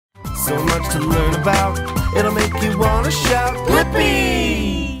so much to learn about. It'll make you want to shout,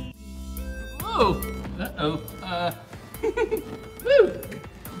 Blippi! Whoa! Uh-oh. Woo!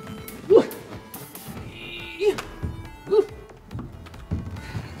 Woo! Woo!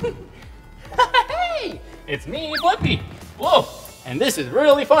 Hey! It's me, Blippi! Whoa! And this is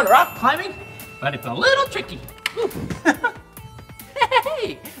really fun rock climbing, but it's a little tricky.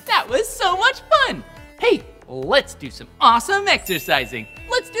 Hey! That was so much fun! Hey, let's do some awesome exercising.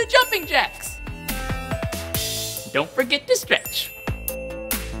 Let's do jumping jacks. Don't forget to stretch.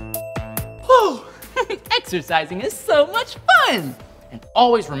 Whoa! Exercising is so much fun! And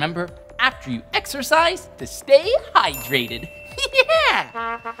always remember, after you exercise, to stay hydrated. Yeah!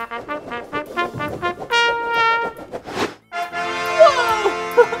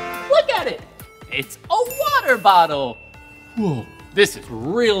 Whoa! Look at it! It's a water bottle. Whoa, this is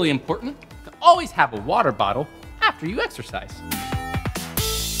really important to always have a water bottle after you exercise.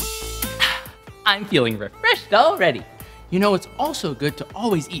 I'm feeling refreshed already. You know, it's also good to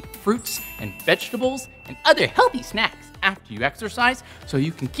always eat fruits and vegetables and other healthy snacks after you exercise so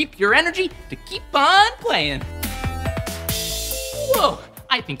you can keep your energy to keep on playing. Whoa,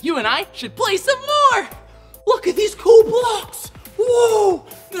 I think you and I should play some more. Look at these cool blocks. Whoa,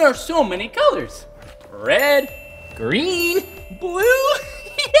 there are so many colors. Red, green, blue,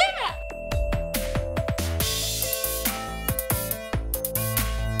 yeah.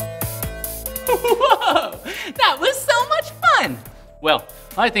 Whoa, that was so much fun. Well,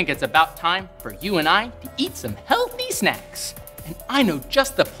 I think it's about time for you and I to eat some healthy snacks. And I know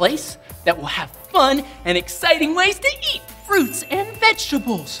just the place that will have fun and exciting ways to eat fruits and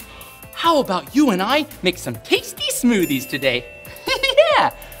vegetables. How about you and I make some tasty smoothies today?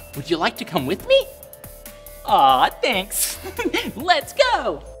 Yeah, would you like to come with me? Aw, thanks. Let's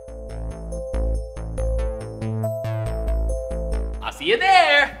go. I'll see you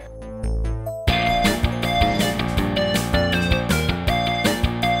there.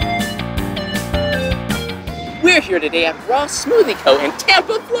 We're here today at Ross Smoothie Co. in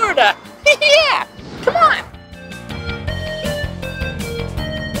Tampa, Florida. Yeah, come on.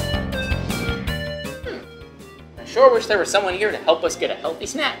 I sure wish there was someone here to help us get a healthy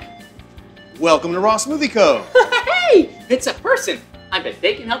snack. Welcome to Ross Smoothie Co. Hey, it's a person. I bet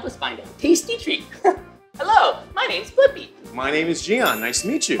they can help us find a tasty treat. Hello, my name's Blippi. My name is Gian. Nice to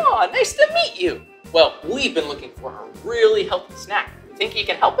meet you. Oh, nice to meet you. Well, we've been looking for a really healthy snack. You think you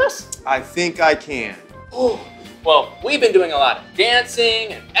can help us? I think I can. Oh, well, we've been doing a lot of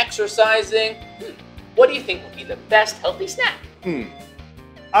dancing and exercising. What do you think would be the best healthy snack?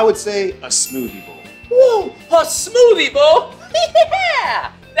 I would say a smoothie bowl. Whoa, a smoothie bowl?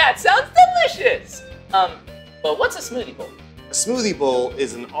 Yeah, that sounds delicious. But what's a smoothie bowl? A smoothie bowl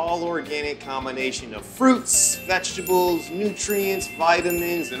is an all-organic combination of fruits, vegetables, nutrients,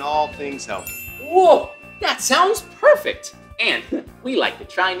 vitamins, and all things healthy. Whoa, that sounds perfect. And we like to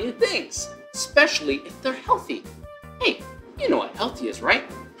try new things, especially if they're healthy. Hey, you know what healthy is, right?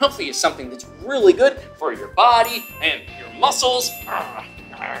 Healthy is something that's really good for your body and your muscles.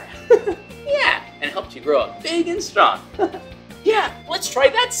 Yeah, and helps you grow up big and strong. Yeah, let's try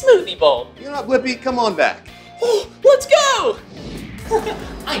that smoothie bowl. You know what, Blippi? Come on back. Oh, let's go!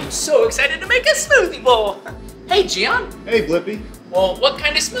 I am so excited to make a smoothie bowl. Hey, Gian. Hey, Blippi. Well, what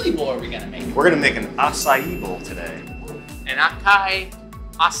kind of smoothie bowl are we gonna make? We're gonna make an acai bowl today. An acai,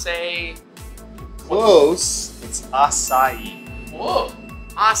 acai. Close. It's acai. Whoa,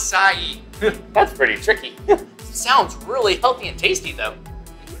 acai. That's pretty tricky. Sounds really healthy and tasty, though.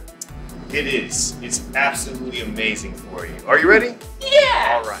 It is. It's absolutely amazing for you. Are you ready?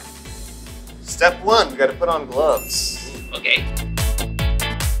 Yeah! All right. Step one, we gotta put on gloves. Okay.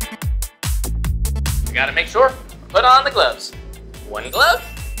 We gotta make sure put on the gloves. One glove.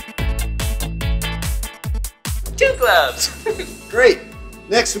 Two gloves. Great.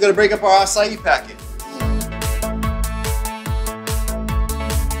 Next, we gotta break up our acai packet.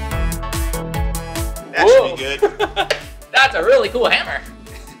 That should be good. That's a really cool hammer.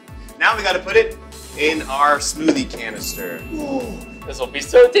 Now we gotta put it in our smoothie canister. Ooh, this will be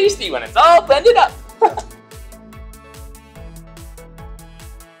so tasty when it's all blended up.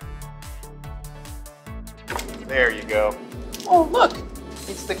 There you go. Oh, look,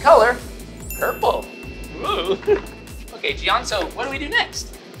 it's the color purple. Ooh. Okay, Gian, so what do we do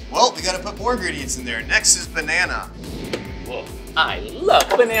next? Well, we gotta put more ingredients in there. Next is banana. Whoa, I love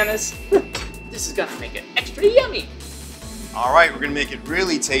bananas. This is gonna make it extra yummy. All right, we're gonna make it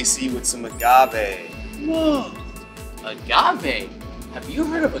really tasty with some agave. Whoa, agave. Have you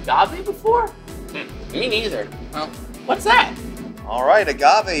heard of agave before? Me neither. Well, what's that? All right,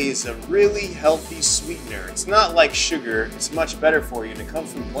 agave is a really healthy sweetener. It's not like sugar. It's much better for you, and it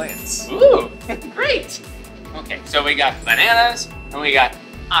comes from plants. Ooh, great. Okay, so we got bananas, and we got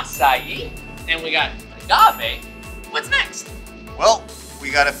acai, and we got agave. What's next? Well,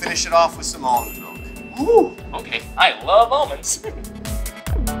 we gotta finish it off with some almond milk. Ooh, okay, I love almonds.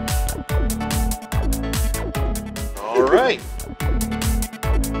 All right.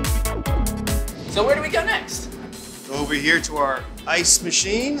 So where do we go next? Go over here to our ice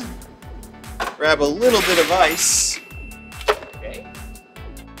machine. Grab a little bit of ice. Okay.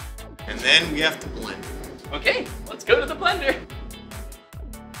 And then we have to blend. Okay, let's go to the blender.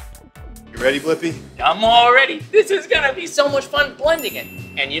 You ready, Blippi? I'm all ready. This is gonna be so much fun blending it.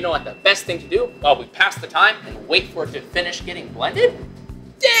 And you know what the best thing to do while we pass the time and wait for it to finish getting blended?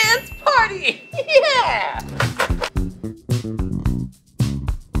 Dance party! Yeah!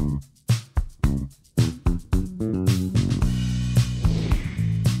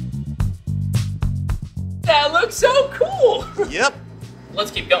 That looks so cool! Yep. Let's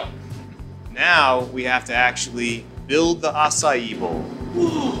keep going. Now we have to actually build the acai bowl.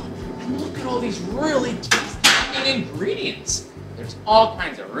 Whoa, and look at all these really tasty ingredients. There's all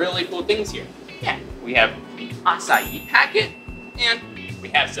kinds of really cool things here. Yeah, we have the acai packet, and we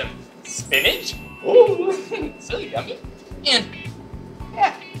have some spinach. Ooh, so yummy. And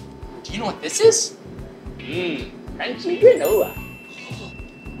yeah, do you know what this is? Crunchy granola.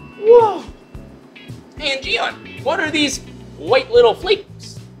 Whoa. Hey, and Gion, what are these white little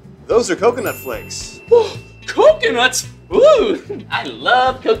flakes? Those are coconut flakes. Whoa, coconuts! Ooh, I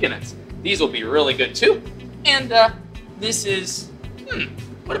love coconuts. These will be really good too. And this is,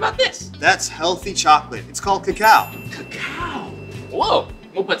 what about this? That's healthy chocolate. It's called cacao. Cacao. Whoa,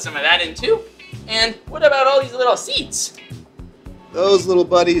 we'll put some of that in too. And what about all these little seeds? Those little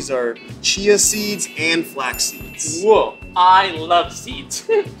buddies are chia seeds and flax seeds. Whoa, I love seeds.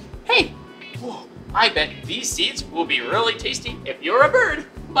 Hey, whoa, I bet these seeds will be really tasty if you're a bird,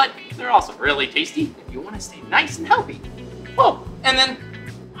 but they're also really tasty if you want to stay nice and healthy. Whoa, and then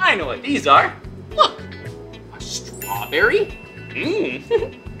I know what these are. Look, a strawberry,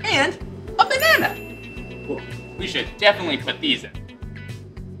 and a banana. Whoa, we should definitely put these in.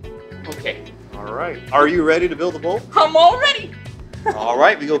 Okay. All right. Are you ready to build the bowl? I'm all ready. All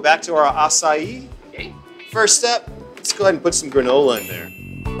right, we go back to our acai. Okay. First step, let's go ahead and put some granola in there.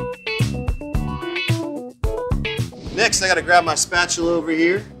 Next, I gotta grab my spatula over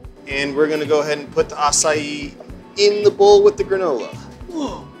here, and we're gonna go ahead and put the acai in the bowl with the granola.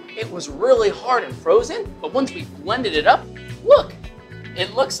 Whoa, it was really hard and frozen, but once we blended it up, look,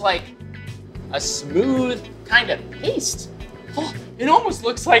 it looks like a smooth kind of paste. Oh, it almost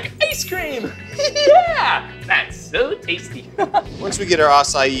looks like ice cream. Yeah, that's so tasty. Once we get our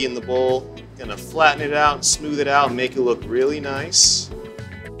acai in the bowl, gonna flatten it out, smooth it out, and make it look really nice.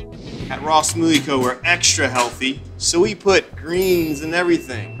 At Raw Smoothie Co, we're extra healthy, so we put greens and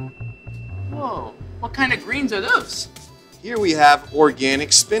everything. Whoa, what kind of greens are those? Here we have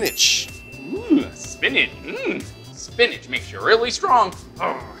organic spinach. Ooh, spinach. Spinach makes you really strong.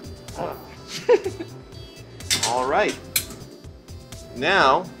 All right.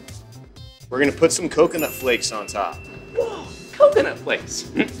 Now, we're gonna put some coconut flakes on top. Whoa, coconut flakes.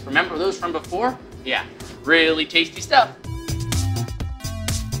 Remember those from before? Yeah, really tasty stuff.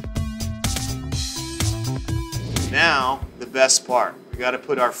 Now, the best part. We gotta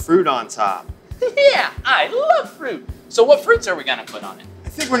put our fruit on top. Yeah, I love fruit. So what fruits are we gonna put on it? I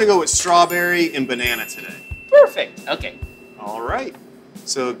think we're gonna go with strawberry and banana today. Perfect, okay. All right.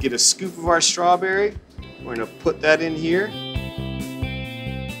 So get a scoop of our strawberry. We're gonna put that in here.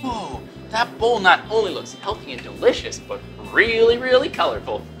 Whoa, that bowl not only looks healthy and delicious, but really, really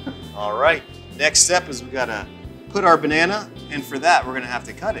colorful. All right. Next step is we gotta put our banana, and for that, we're gonna have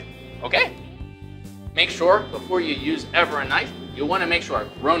to cut it. Okay. Make sure before you use ever a knife, you wanna make sure a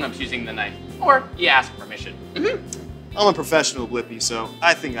grown-up's using the knife, or you ask permission. I'm a professional, Blippi, so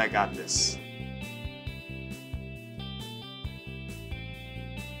I think I got this.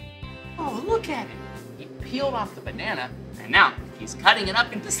 Oh, look at it. He peeled off the banana, and now he's cutting it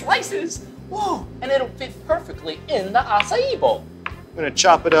up into slices. Whoa, and it'll fit perfectly in the acai bowl. I'm gonna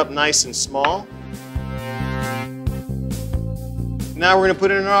chop it up nice and small. Now we're gonna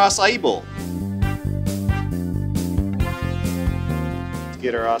put it in our acai bowl. Let's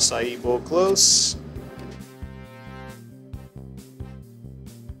get our acai bowl close.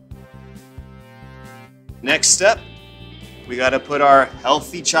 Next step, we gotta put our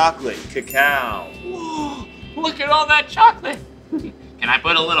healthy chocolate, cacao. Whoa, look at all that chocolate. Can I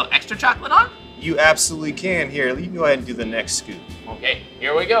put a little extra chocolate on? You absolutely can. Here, you can go ahead and do the next scoop. Okay,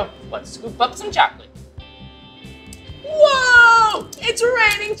 here we go. Let's scoop up some chocolate. Whoa! It's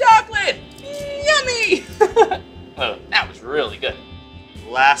raining chocolate! Yummy! Oh, that was really good.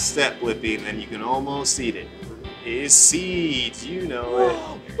 Last step, Blippi, and then you can almost eat it, is seeds. You know it.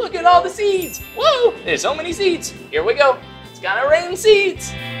 Whoa, look at all the seeds! Whoa, there's so many seeds. Here we go. It's gonna rain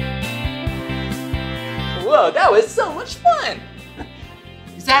seeds. Whoa, that was so much fun.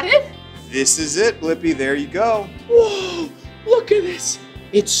 Is that it? This is it, Blippi. There you go. Whoa, look at this.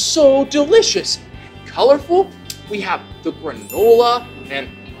 It's so delicious and colorful. We have the granola and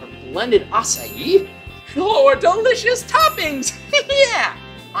our blended acai. Oh, our delicious toppings. Yeah,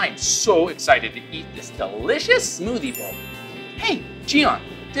 I'm so excited to eat this delicious smoothie bowl. Hey, Gian,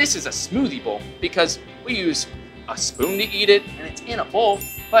 this is a smoothie bowl because we use a spoon to eat it and it's in a bowl.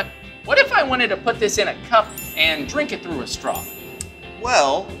 But what if I wanted to put this in a cup and drink it through a straw?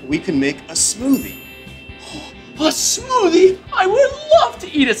 Well, we can make a smoothie. A smoothie? I would love to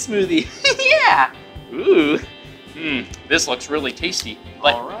eat a smoothie. Yeah. Ooh. This looks really tasty.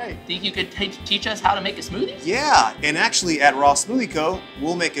 But All right. think you could teach us how to make a smoothie? Yeah, and actually at Raw Smoothie Co.,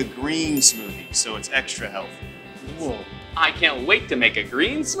 we'll make a green smoothie, so it's extra healthy. Whoa. I can't wait to make a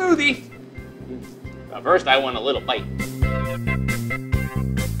green smoothie. But first, I want a little bite.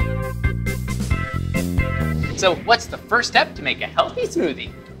 So what's the first step to make a healthy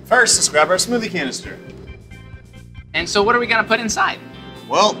smoothie? First, let's grab our smoothie canister. And so what are we gonna put inside?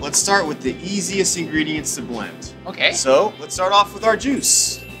 Well, let's start with the easiest ingredients to blend. Okay. So, let's start off with our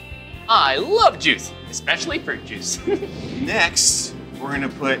juice. I love juice, especially fruit juice. Next, we're gonna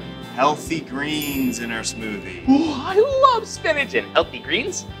put healthy greens in our smoothie. Ooh, I love spinach and healthy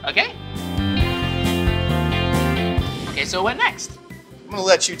greens. Okay. Okay, so what next? I'm gonna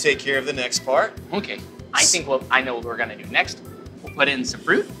let you take care of the next part. Okay, I know what we're gonna do next. We'll put in some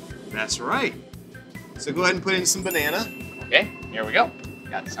fruit. That's right. So go ahead and put in some banana. Okay, here we go.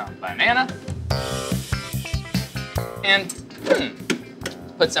 Got some banana. And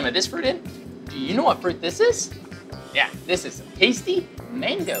put some of this fruit in. Do you know what fruit this is? Yeah, this is tasty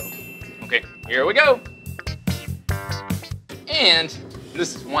mango. Okay, here we go. And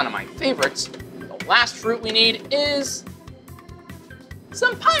this is one of my favorites. The last fruit we need is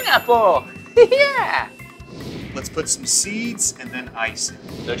some pineapple. Yeah. Let's put some seeds and then ice in.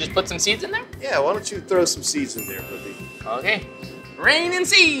 So just put some seeds in there? Yeah, why don't you throw some seeds in there, Blippi? Okay, rain and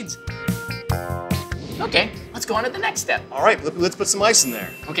seeds. Okay, let's go on to the next step. All right, Blippi, let's put some ice in there.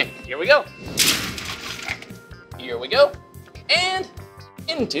 Okay, here we go. Here we go. And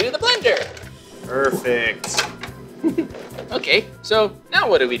into the blender. Perfect. Okay, so now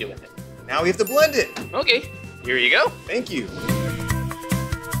what do we do with it? Now we have to blend it. Okay, here you go. Thank you.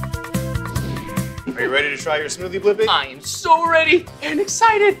 Are you ready to try your smoothie, Blippi? I am so ready and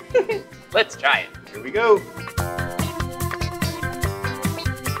excited. Let's try it. Here we go.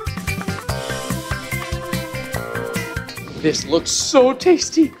 This looks so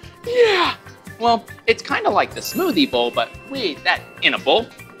tasty. Yeah. Well, it's kind of like the smoothie bowl, but we ate that in a bowl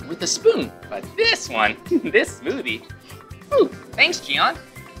with a spoon. But this one, this smoothie, ooh, thanks, Gian,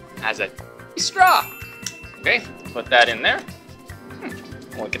 has a straw. Okay, put that in there.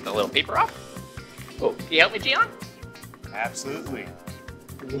 We'll get the little paper off. Oh, can you help me, Gian? Absolutely.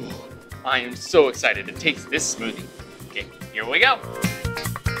 Whoa, I am so excited to taste this smoothie. Okay, here we go.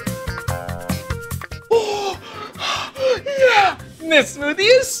 Oh, yeah, this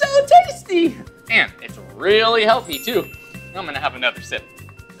smoothie is so tasty. And it's really healthy too. I'm gonna have another sip.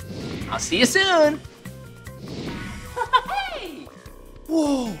 I'll see you soon. Hey!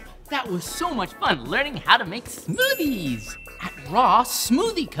 Whoa, that was so much fun learning how to make smoothies at Raw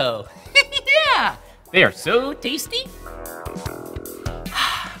Smoothie Co. Yeah, they are so tasty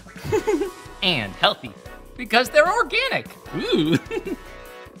and healthy because they're organic. Ooh.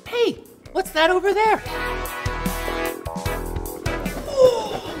 Hey, what's that over there?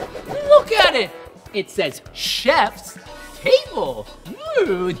 Oh, look at it. It says Chef's Table.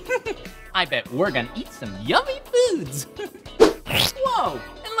 Ooh. I bet we're gonna eat some yummy foods. Whoa,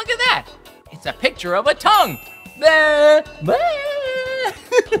 and look at that. It's a picture of a tongue. Bah, bah.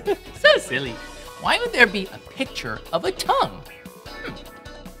 So silly. Why would there be a picture of a tongue?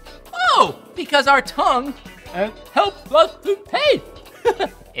 Oh, because our tongue helps us to taste.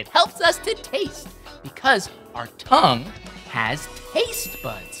 It helps us to taste because our tongue has taste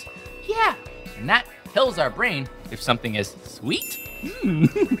buds. Yeah, and that tells our brain if something is sweet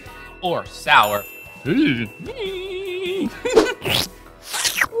or sour.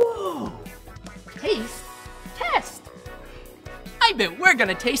 Whoa, taste test. I bet we're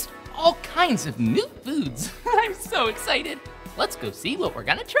gonna taste all kinds of new foods. I'm so excited. Let's go see what we're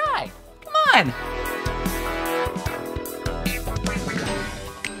gonna try. Come on.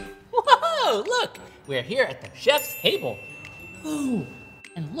 Whoa, look, we're here at the chef's table. Ooh,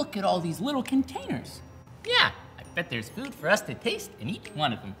 and look at all these little containers. Yeah, I bet there's food for us to taste in each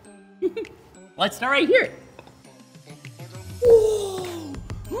one of them. Let's start right here. Whoa,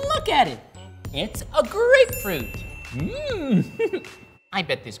 look at it. It's a grapefruit. Mmm. I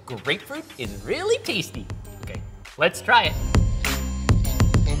bet this grapefruit is really tasty. Okay, let's try it.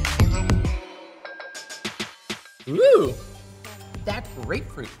 Ooh, that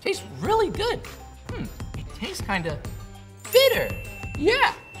grapefruit tastes really good. It tastes kind of bitter.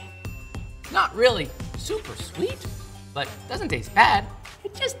 Yeah, not really super sweet, but doesn't taste bad.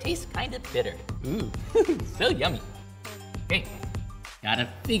 It just tastes kind of bitter. Ooh, so yummy. Okay, gotta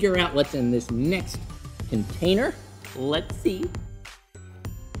figure out what's in this next container. Let's see.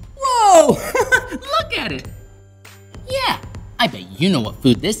 Whoa, look at it. Yeah, I bet you know what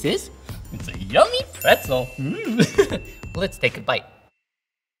food this is. It's a yummy pretzel. Let's take a bite.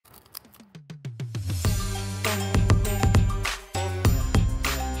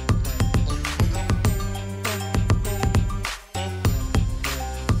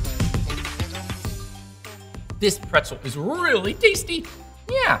 This pretzel is really tasty.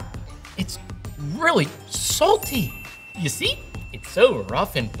 Yeah, it's really salty. You see, it's so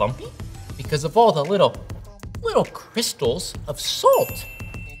rough and bumpy because of all the little crystals of salt.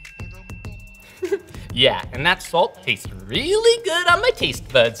 Yeah, and that salt tastes really good on my taste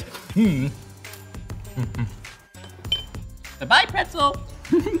buds. Bye-bye, pretzel.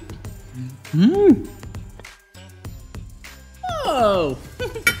 Whoa,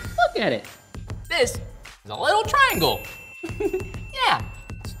 look at it. This is a little triangle. Yeah,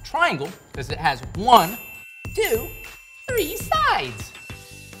 it's a triangle because it has 1, 2, 3 sides.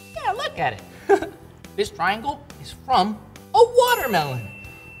 Yeah, look at it. This triangle is from a watermelon.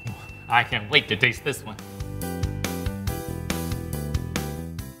 I can't wait to taste this one.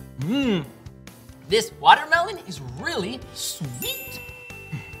 This watermelon is really sweet.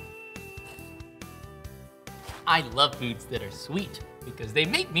 I love foods that are sweet because they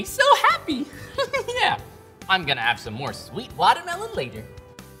make me so happy. Yeah, I'm gonna have some more sweet watermelon later.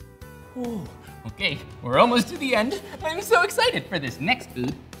 Ooh, okay, we're almost to the end. I'm so excited for this next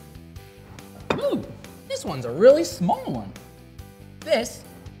food. Ooh, this one's a really small one. This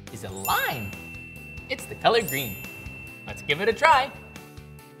is a lime. It's the color green. Let's give it a try.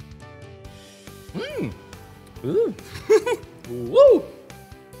 Ooh. Woo.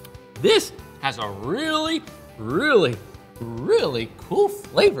 This has a really cool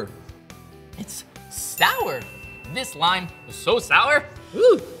flavor. It's sour. This lime is so sour,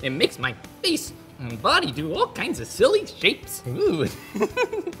 ooh, it makes my face and body do all kinds of silly shapes. Ooh.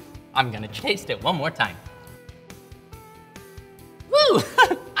 I'm gonna taste it one more time. Woo!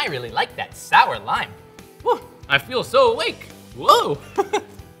 I really like that sour lime. Woo, I feel so awake. Whoa!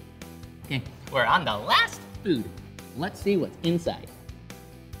 Okay, we're on the last food. Let's see what's inside.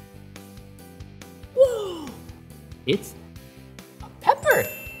 Whoa! It's a pepper.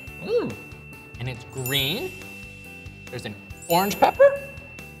 Ooh, and it's green. There's an orange pepper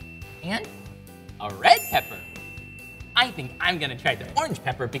and a red pepper. I think I'm gonna try the orange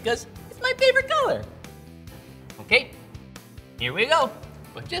pepper because it's my favorite color. Okay, here we go.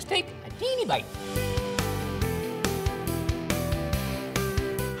 But just take a teeny bite.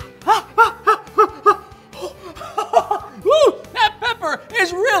 Woo, that pepper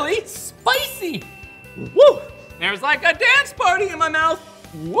is really spicy. Woo, there's like a dance party in my mouth.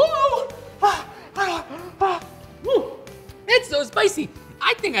 Whoa. Woo, it's so spicy.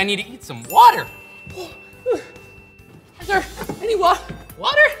 I think I need to eat some water. Is there any water?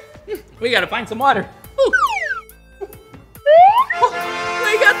 We gotta find some water. Ooh.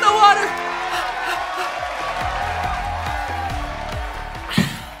 We got the water.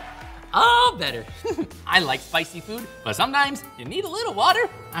 Oh, better. I like spicy food, but sometimes you need a little water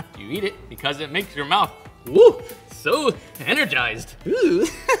after you eat it because it makes your mouth, woo, so energized. Ooh.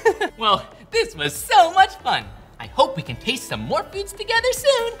 Well, this was so much fun. I hope we can taste some more foods together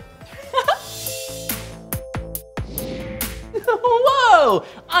soon. Whoa!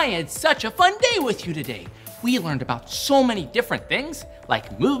 I had such a fun day with you today. We learned about so many different things,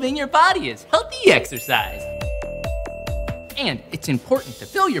 like moving your body is healthy exercise. And it's important to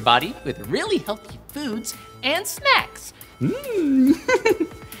fill your body with really healthy foods and snacks.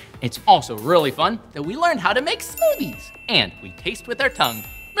 It's also really fun that we learned how to make smoothies, and we taste with our tongue.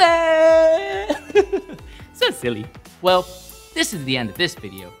 So silly. Well, this is the end of this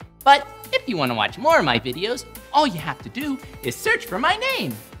video, but if you want to watch more of my videos, all you have to do is search for my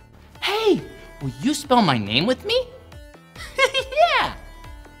name. Hey, will you spell my name with me? Yeah,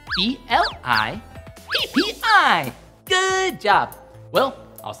 B-L-I-P-P-I. Good job. Well,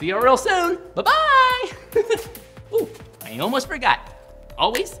 I'll see you real soon. Bye-bye. Ooh, I I almost forgot.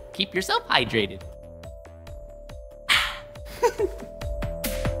 Always keep yourself hydrated.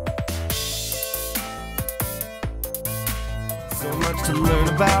 So much to learn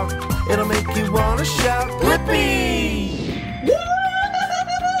about, it'll make you wanna shout, Blippi! Woo!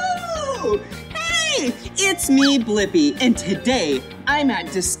 Hey, it's me, Blippi, and today I'm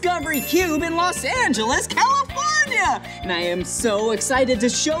at Discovery Cube in Los Angeles, California! And I am so excited to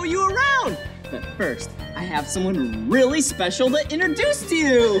show you around. But first, I have someone really special to introduce to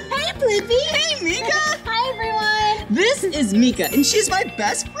you. Hey, Blippi! Hey, Mika! Hi, everyone! This is Mika, and she's my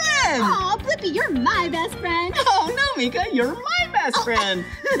best friend! Aw, Blippi, you're my best friend! Oh, no, Mika, you're my best friend!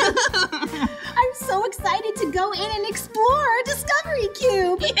 I'm so excited to go in and explore Discovery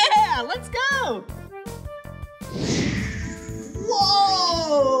Cube! Yeah, let's go!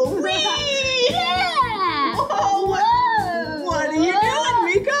 Whoa! Whee! Yeah! Whoa! What are you doing,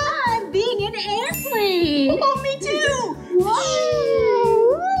 Mika? I'm being an airplane! Oh, me too!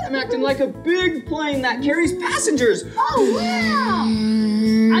 Whoa! I'm acting like a big plane that carries passengers. Oh, wow!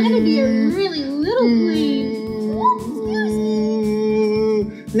 I'm gonna be a really little plane.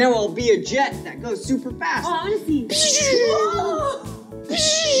 Now I'll be a jet that goes super fast. Oh, I wanna see. So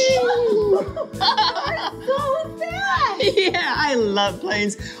fast! Yeah, I love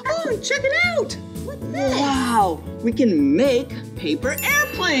planes. Oh, check it out. What's this? Wow, we can make paper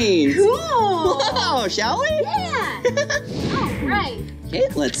airplanes. Cool! Whoa, shall we? Yeah! All right. Okay,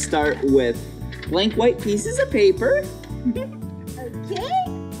 let's start with blank white pieces of paper. Okay.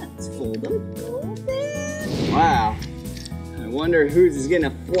 Let's fold them. Fold it. Wow. I wonder whose is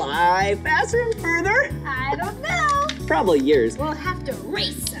gonna fly faster and further. I don't know. Probably yours. We'll have to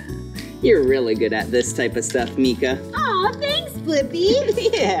race some. You're really good at this type of stuff, Mika. Aw, thanks, Blippi.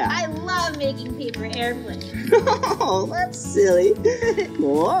 Yeah. I love making paper airplanes. Oh, that's silly.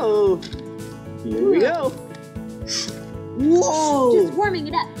 Whoa. Here we go. Whoa. Just warming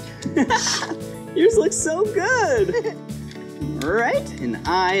it up. Yours looks so good. All right, and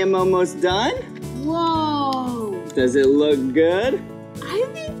I am almost done. Whoa. Does it look good? I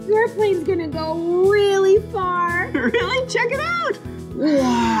think your plane's gonna go really far. Really? Check it out.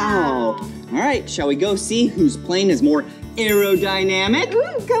 Wow. All right, shall we go see whose plane is more aerodynamic?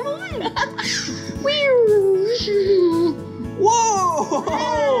 Ooh, come on. Whoa!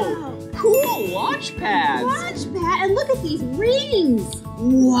 Wow. Cool launch pads. Launch pad, and look at these rings.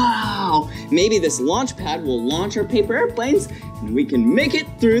 Wow. Maybe this launch pad will launch our paper airplanes and we can make it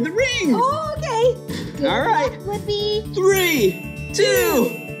through the rings. Oh, okay. Good All right. luck, Blippi. 3,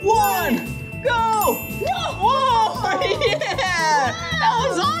 2, 1, go! Whoa! Yeah! That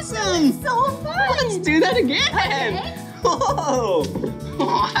was awesome! So fun. Let's do that again! Okay. Whoa!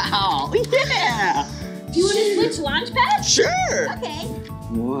 Wow! Yeah! Do you want to switch launch pads? Sure! Okay.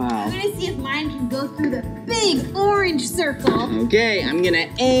 Wow. I'm gonna see if mine can go through the big orange circle. Okay, I'm gonna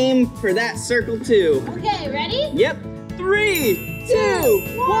aim for that circle too. Okay, ready? Yep. 3,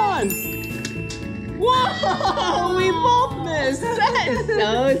 2, 1. Whoa! We both missed. That is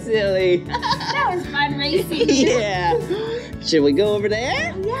so silly. That was fun racing. Yeah. Should we go over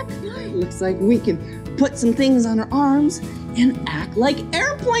there? Yeah, come on. Looks like we can put some things on our arms and act like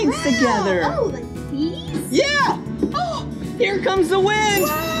airplanes together. Oh, like these? Yeah. Oh, here comes the wind.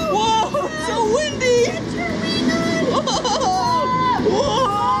 Whoa. Whoa, it's so windy. Get your wing on. Whoa.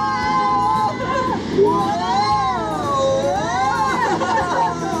 Whoa. Whoa.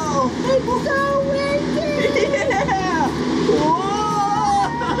 It's so windy. Yeah. Whoa.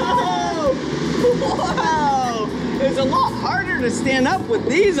 Wow. It's a lot harder to stand up with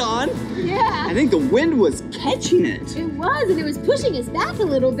these on. Yeah. I think the wind was catching it. It was, and it was pushing us back a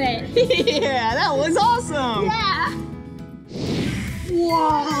little bit. Yeah, that was awesome. Yeah.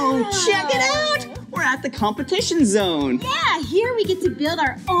 Whoa, check it out. We're at the competition zone. Yeah, here we get to build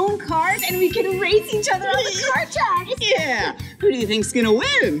our own cars and we can race each other on the car tracks. Yeah, who do you think's gonna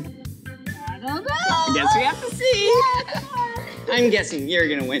win? I don't know. Guess we have to see. Yeah, come on. I'm guessing you're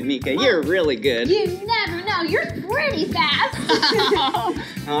gonna win, Mika. You're really good. You never know. You're pretty fast.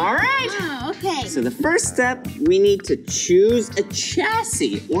 All right. Oh, okay. So the first step, we need to choose a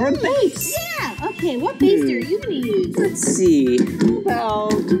chassis or a base. Yeah. Okay. What base are you gonna use? Let's see. How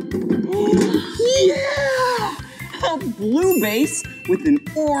about yeah, a blue base with an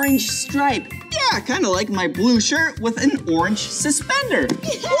orange stripe. Yeah, kind of like my blue shirt with an orange suspender.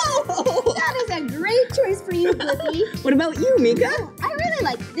 Whoa! That is a great choice for you, Blippi. What about you, Mika? Oh, I really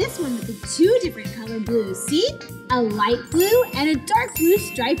like this one with the 2 different color blues. See? A light blue and a dark blue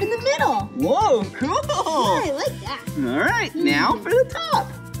stripe in the middle. Whoa, cool! Yeah, I like that. All right, now for the top.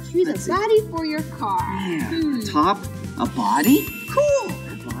 Choose a body for your car. Yeah, top, a body. Cool,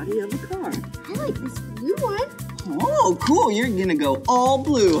 a body of a car. I like this blue one. Oh, cool. You're gonna go all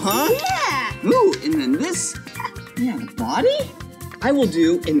blue, huh? Yeah. Ooh, and then this, yeah, the body? I will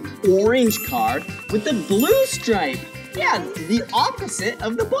do an orange car with a blue stripe. Yeah, the opposite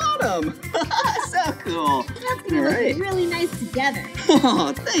of the bottom. So cool. That's gonna look really nice together.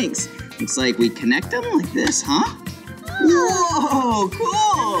 Oh, thanks. Looks like we connect them like this, huh? Whoa,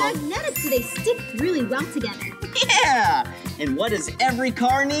 cool. They're magnetic, so they stick really well together. Yeah. And what does every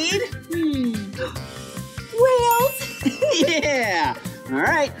car need? Wheels. Yeah. All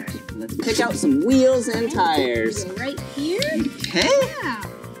right. Let's pick out some wheels and tires. Go right here. Okay. Yeah.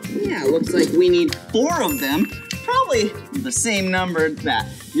 Yeah, looks like we need 4 of them. Probably the same number that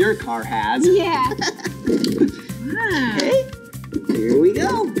your car has. Yeah. Wow. Okay. Here we go.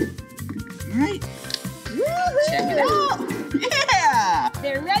 All right. Woo-hoo. Check it out. Yeah.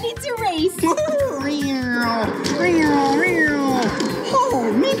 They're ready to race.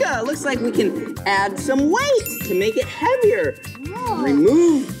 Oh, Mika, looks like we can add some weight to make it heavier. Whoa.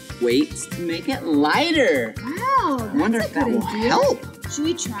 Remove weights to make it lighter. Wow, that's I wonder a if that good will idea. help. Should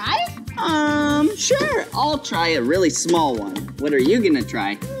we try? Sure. I'll try a really small one. What are you gonna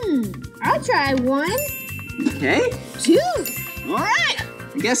try? I'll try 1, Okay. 2. All right.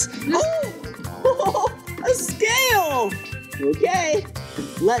 I guess. Oh, a scale. Okay.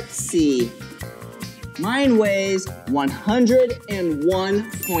 Let's see. Mine weighs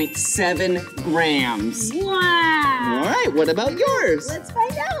 101.7 grams. Wow. All right. What about yours? Let's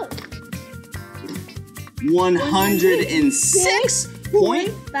find out.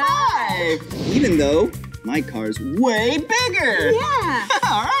 106.5. Even though my car's way bigger. Yeah.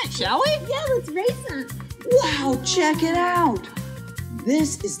 All right. Shall we? Yeah, let's race them. Wow, check it out.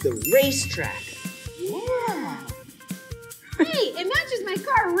 This is the racetrack. Yeah. Hey, it matches my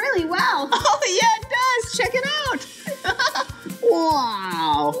car really well. Oh, yeah, it does. Check it out.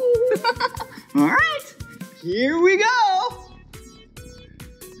 Wow. All right, here we go.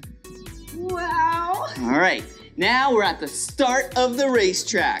 Wow. All right, now we're at the start of the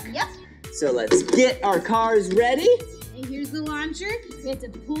racetrack. Yep. So let's get our cars ready. And here's the launcher. We have to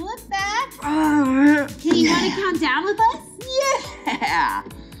pull it back. Okay, You want to count down with us? Yeah.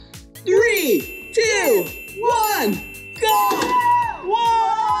 3, 2, 1, go! Whoa!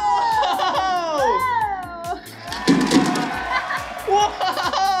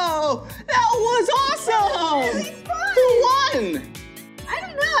 Whoa! That was awesome! Really fun. Who won? I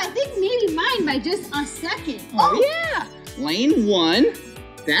don't know. I think maybe mine by just a second. Oh, yeah. Lane 1,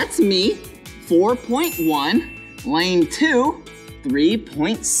 that's me, 4.1. Lane 2,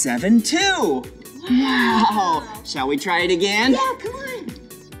 3.72. Wow. Shall we try it again? Yeah, come on.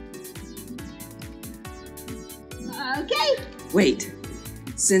 Okay. Wait,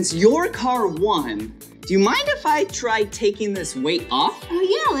 since your car won, do you mind if I try taking this weight off? Oh,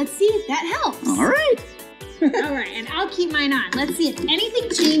 yeah. Let's see if that helps. All right. All right, and I'll keep mine on. Let's see if anything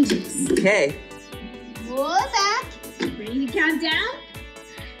changes. Okay. Pull it back. Ready to count down?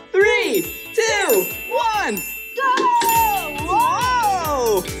 3, 2, 1. Go!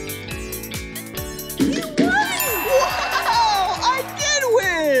 Whoa! You won! Wow! I did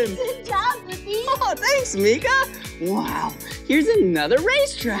win! Good job, Blippi. Oh, thanks, Mika. Wow, here's another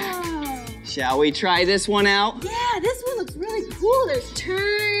racetrack. Oh. Shall we try this one out? Yeah, this one looks really cool. There's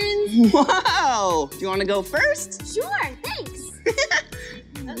turns. Wow! Do you want to go first? Sure, thanks.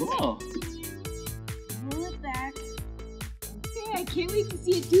 Whoa. Pull it back. Okay, I can't wait to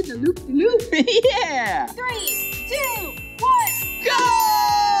see it do the loop-de-loop. Yeah! 3, 2, 1.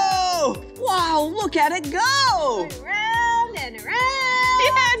 Go! Wow, look at it go! Around and around.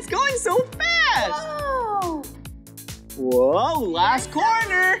 Yeah, it's going so fast! Whoa! Whoa, last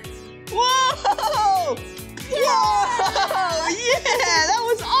corner! Whoa! Whoa! Yeah, that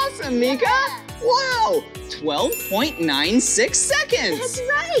was awesome, Mika! Wow, 12.96 seconds! That's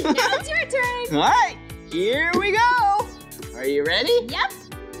right, now it's your turn. All right, here we go! Are you ready? Yep.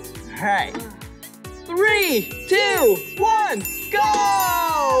 All right. 3, 2, 1,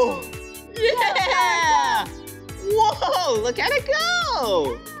 go! Yeah! Whoa, look at it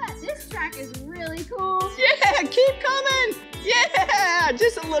go! Yeah, this track is really cool. Yeah, keep coming! Yeah,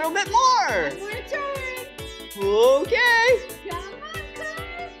 just a little bit more! One more turn. Okay. Come on,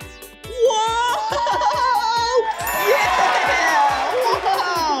 car. Whoa! Yeah!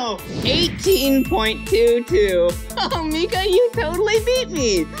 Whoa! 18.22. Oh, Mika, you totally beat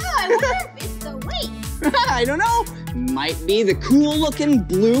me. Oh, I wonder if it's the weight. I don't know. Might be the cool looking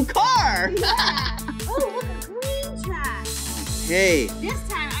blue car. Yeah. Oh, look, a green track. Hey. This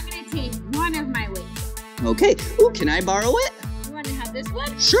time I'm gonna take one of my weights. Okay. Ooh, can I borrow it? You wanna have this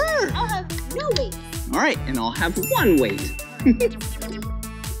one? Sure. I'll have no weight. All right, and I'll have one weight. Okay.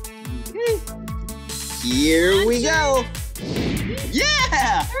 Here we go.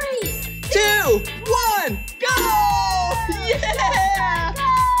 Yeah! 3, 2, 1, go! Yeah!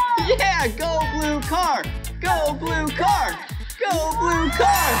 Yeah, go blue car! Go blue car! Go blue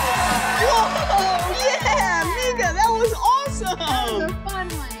car! Whoa! Yeah, Mika, that was awesome! that was a fun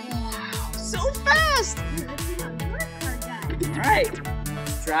one. Wow, so fast! Let's see how your car does. All right,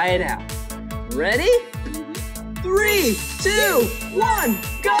 try it out. Ready? 3, 2, 1,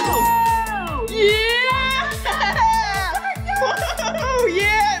 go! Whoa! Yeah! Whoa!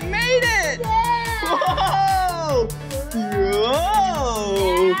 Yeah, it made it! Yeah! Whoa!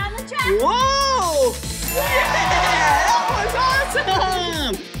 Whoa! Down the track. Whoa! Yeah! That was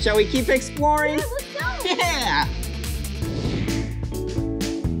awesome! Shall we keep exploring? Yeah, let's go. Yeah!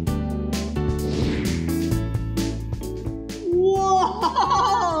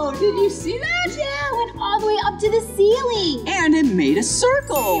 Whoa! Did you see that? Yeah, it went all the way up to the ceiling. And it made a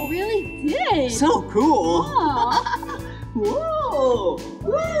circle. It really did. So cool. Aw. Whoa!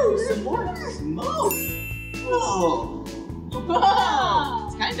 Woo! Some more smoke. Whoa! Whoa!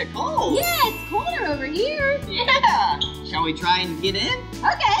 It's kind of cold. Yeah, it's colder over here. Yeah. Shall we try and get in?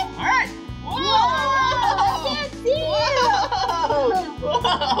 Okay. All right. Whoa! Whoa, I can't see Whoa!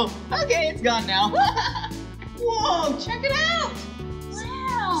 Whoa! Okay, it's gone now. Whoa! Check it out.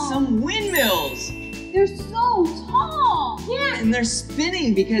 Wow. Some windmills. They're so tall. Yeah, and they're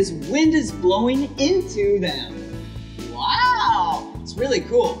spinning because wind is blowing into them. Wow! It's really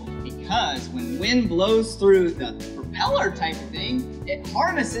cool because when wind blows through the propeller type of thing, it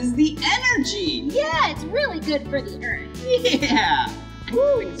harnesses the energy. Yeah, it's really good for the earth. Yeah!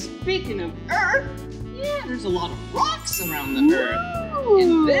 Woo, and speaking of Earth, yeah, there's a lot of rocks around the Earth.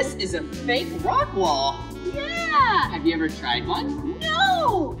 And this is a fake rock wall. Yeah. Have you ever tried one?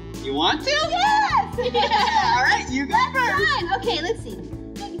 No. You want to? Yes. Yeah! All right, you go first. Fine. Okay, let's see.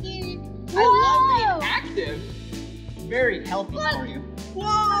 Look here. I love Whoa. being active. Very healthy Look. for you.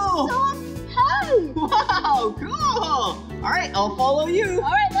 Whoa! So high. Wow, cool! All right, I'll follow you. All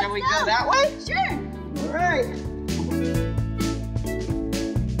right, let's Shall we go that way? Sure. All right.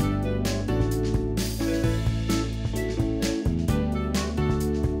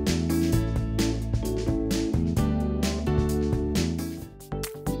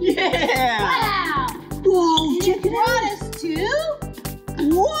 Yeah! Wow. Whoa, And it brought us to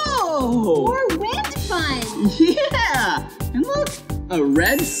Whoa! more wind fun. Yeah! And look, a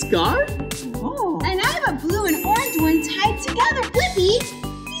red scarf? Whoa! And I have a blue and orange one tied together. Blippi,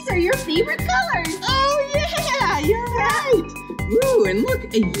 these are your favorite colors. Oh yeah, you're right! Ooh, and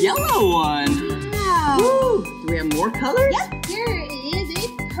look, a yellow one. Wow. Ooh, do we have more colors? Yep, here is a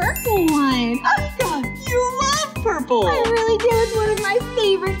purple one. Oh God, you love purple! I really do. It's one of my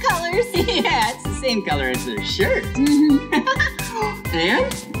favorite colors. Yeah, it's the same color as their shirt.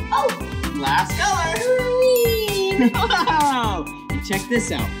 And Oh, last color. green. Wow! And check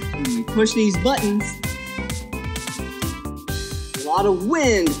this out. When we push these buttons, a lot of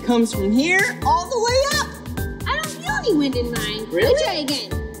wind comes from here all the way up. I don't feel any wind in mine. Really? Let's try again.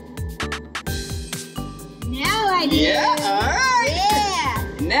 Now I do. Yeah, all right.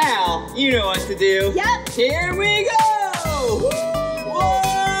 Yeah. Now you know what to do. Yep. Here we go. Whoa!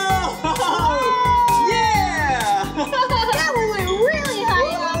 Yeah! That one went really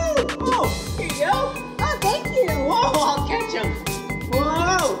high up. Whoa! Here you go. Oh, thank you. Whoa! I'll catch him.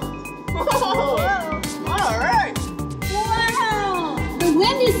 Whoa! Whoa! All right. Wow. The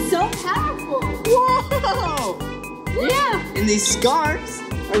wind is so powerful. Whoa! Yeah. And these scarves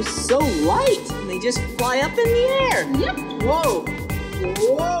are so light, and they just fly up in the air. Yep. Whoa!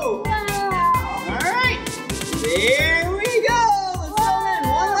 Whoa! Wow. All right. There we go. Let's go in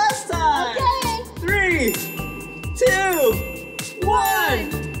one last time. Okay. 3, 2, 1,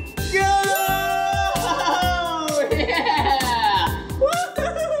 go! Yeah!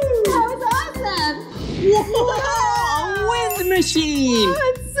 Woohoo! That was awesome. Whoa! A wind machine!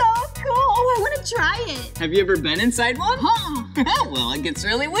 Oh, it's so cool. Oh, I want to try it. Have you ever been inside one? Well, it gets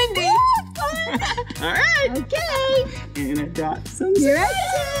really windy. All right. Okay. And I got some Here snacks.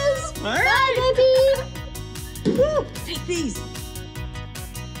 it is. All Bye, right. baby. Woo, take these.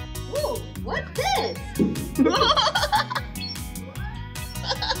 Ooh, what's this?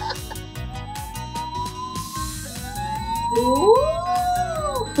 Ooh.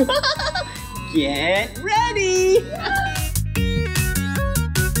 Get ready.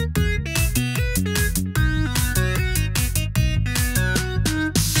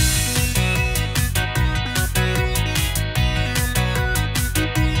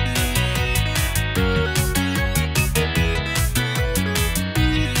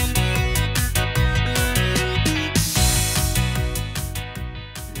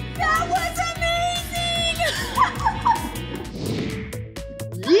 That was amazing!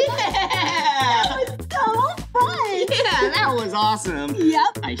 awesome.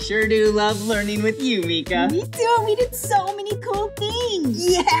 Yep. I sure do love learning with you, Mika. Me too. We did so many cool things.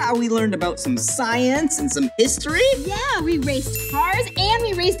 Yeah, we learned about some science and some history. Yeah, we raced cars and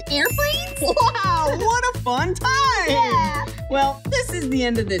we raced airplanes. Wow, what a fun time. Yeah. Well, this is the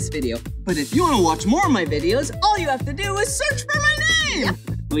end of this video. But if you want to watch more of my videos, all you have to do is search for my name. Yep.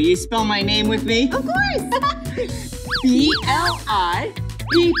 Will you spell my name with me? Of course. B-L-I-P-P-I.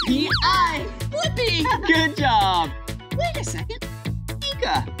 Blippi. Good job. Wait a second.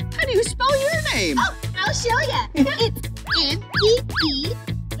 Mika, how do you spell your name? Oh, I'll show you. It's M-E-E-K-A-H.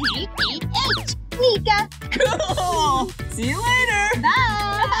 Mika. Cool. See you later.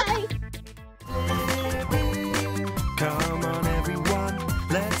 Bye. Come on, everyone,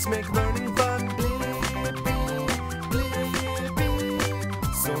 let's make learning fun.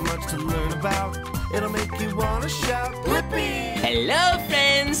 So much to learn about, it'll make you want to shout, Blippi! Hello,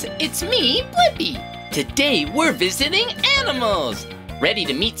 friends. It's me, Blippi. Today, we're visiting animals. Ready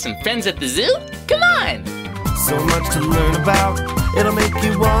to meet some friends at the zoo? Come on. So much to learn about, it'll make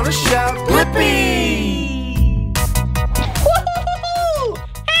you want to shout, Blippi! Woo-hoo-hoo-hoo!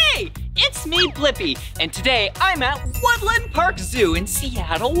 Hey, it's me, Blippi, and today I'm at Woodland Park Zoo in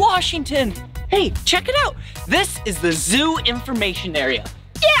Seattle, Washington. Hey, check it out. This is the zoo information area.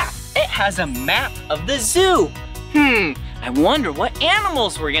 Yeah, it has a map of the zoo. I wonder what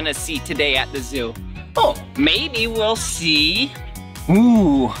animals we're gonna see today at the zoo. Oh, maybe we'll see,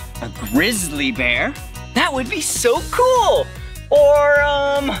 a grizzly bear. That would be so cool. Or,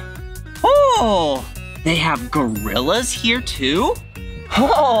 oh, they have gorillas here too?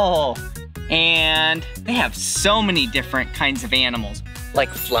 Oh, and they have so many different kinds of animals, like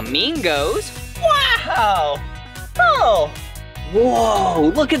flamingos. Wow. Oh,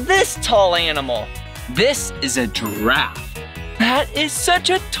 whoa, look at this tall animal. This is a giraffe. That is such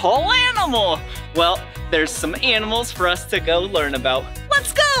a tall animal. Well, there's some animals for us to go learn about.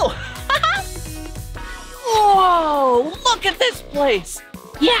 Let's go. Whoa, look at this place.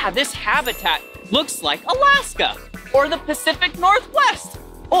 Yeah, this habitat looks like Alaska, or the Pacific Northwest,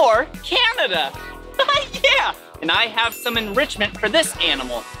 or Canada. Yeah, and I have some enrichment for this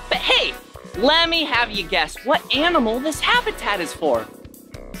animal. But hey, let me have you guess what animal this habitat is for.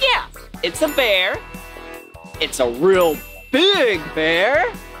 Yeah, it's a bear. It's a real big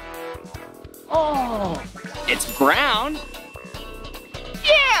bear. Oh, it's brown.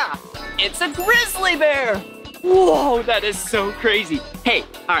 Yeah, it's a grizzly bear. Whoa, that is so crazy. Hey,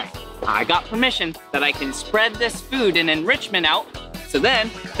 all right, I got permission that I can spread this food and enrichment out so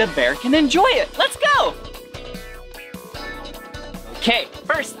then the bear can enjoy it. Let's go. Okay,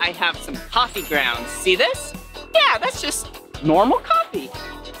 first I have some coffee grounds. See this? Yeah, that's just normal coffee.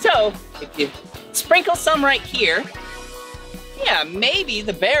 So if you sprinkle some right here, yeah, maybe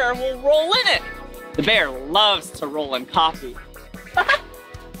the bear will roll in it. The bear loves to roll in coffee.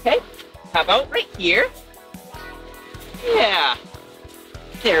 Okay, how about right here? Yeah,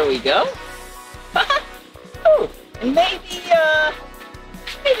 there we go. Oh, and maybe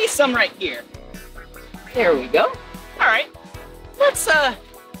some right here. There we go. All right, let's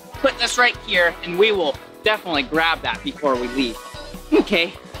put this right here and we will definitely grab that before we leave.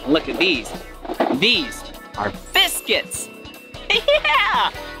 Okay, look at these. These are biscuits.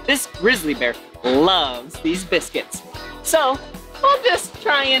 Yeah, this grizzly bear loves these biscuits. So I'll just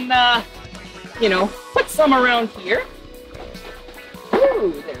try and, put some around here.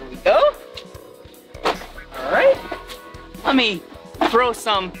 Ooh, there we go. All right, let me throw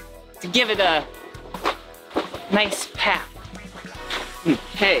some to give it a nice pat.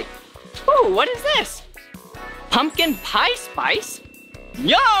 Okay. Ooh, what is this? Pumpkin pie spice?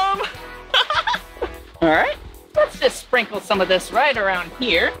 Yum! All right, let's just sprinkle some of this right around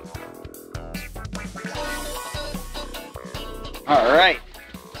here. All right,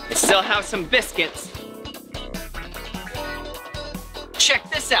 I still have some biscuits. Check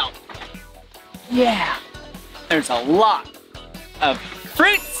this out. Yeah, there's a lot of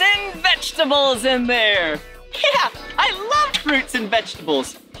fruits and vegetables in there. Yeah, I love fruits and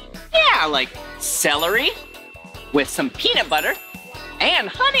vegetables. Yeah, like celery with some peanut butter and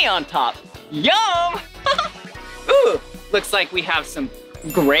honey on top. Yum! Ooh, looks like we have some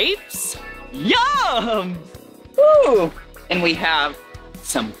grapes. Yum! Ooh, and we have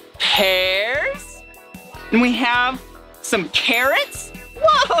some pears. And we have some carrots.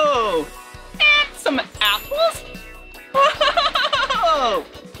 Whoa! And some apples. Whoa!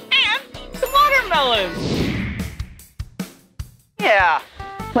 And some watermelons. Yeah,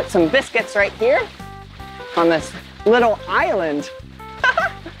 put some biscuits right here on this little island.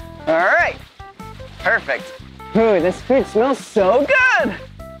 All right, perfect. Ooh, this food smells so good.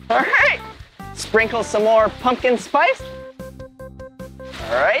 All right, sprinkle some more pumpkin spice.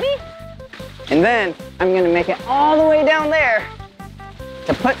 Alrighty? And then I'm gonna make it all the way down there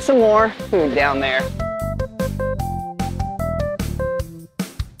to put some more food down there.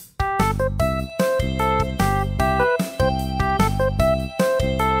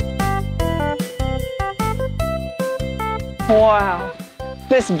 Wow,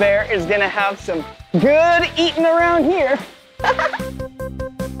 this bear is gonna have some good eating around here.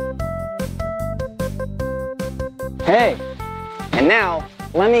 Hey, and now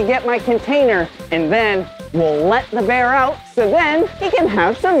let me get my container and then we'll let the bear out so then he can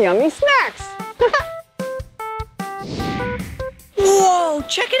have some yummy snacks. Whoa,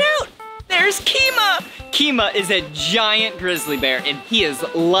 check it out. There's Kima. Kima is a giant grizzly bear and he is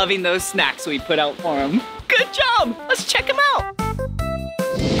loving those snacks we put out for him. Good job! Let's check him out!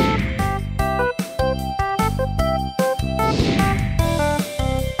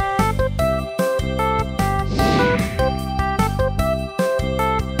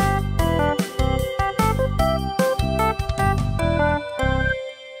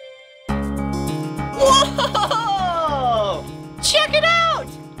 Whoa! Check it out!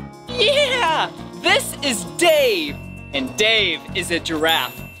 Yeah! This is Dave! And Dave is a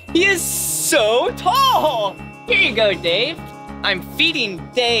giraffe. He is so tall! Here you go, Dave. I'm feeding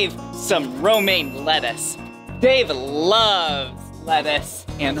Dave some romaine lettuce. Dave loves lettuce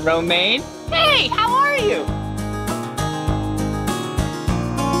and romaine. Hey, how are you?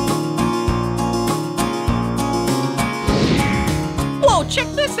 Whoa, check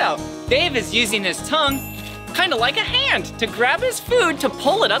this out. Dave is using his tongue, kind of like a hand, to grab his food to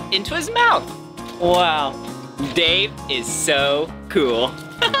pull it up into his mouth. Wow, Dave is so cool.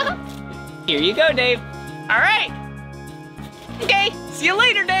 Here you go, Dave. All right. Okay, see you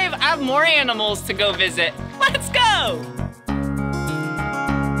later, Dave. I have more animals to go visit. Let's go.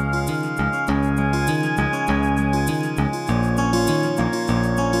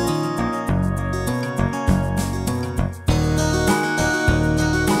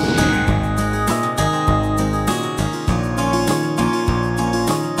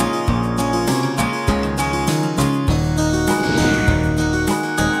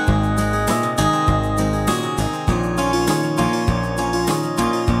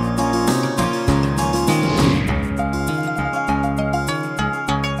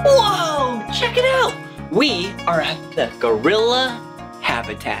 We are at the gorilla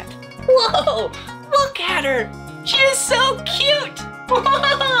habitat. Whoa, look at her. She is so cute.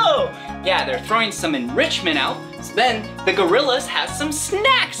 Whoa. Yeah, they're throwing some enrichment out, so then the gorillas have some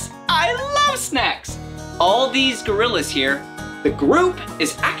snacks. I love snacks. All these gorillas here, the group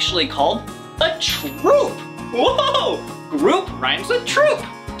is actually called a troop. Whoa, group rhymes with troop.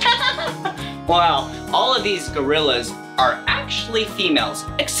 Wow, all of these gorillas are actually females,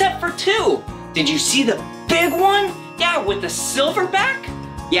 except for two. Did you see the big one? Yeah, with the silverback?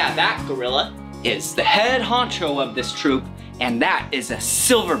 Yeah, that gorilla is the head honcho of this troop, and that is a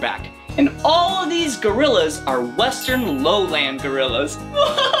silverback. And all of these gorillas are western lowland gorillas.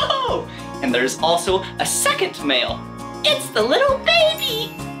 Whoa! And there's also a second male. It's the little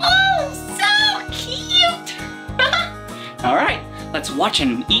baby. Oh, so cute. All right, let's watch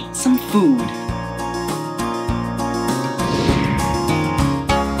him eat some food.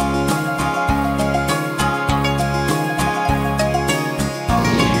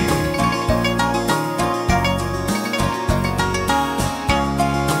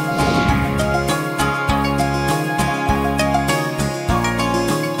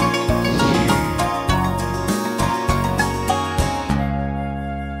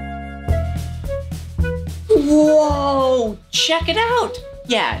 Whoa, check it out.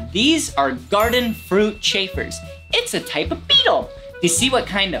 Yeah, these are garden fruit chafers. It's a type of beetle. Do you see what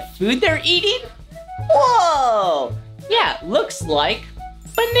kind of food they're eating? Whoa, yeah, looks like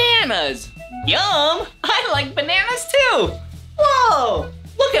bananas. Yum, I like bananas too. Whoa,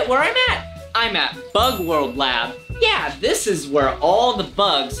 look at where I'm at. I'm at Bug World Lab. Yeah, this is where all the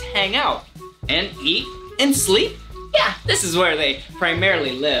bugs hang out and eat and sleep. Yeah, this is where they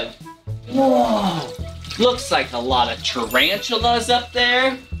primarily live. Whoa. Looks like a lot of tarantulas up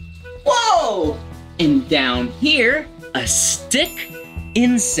there. Whoa! And down here, a stick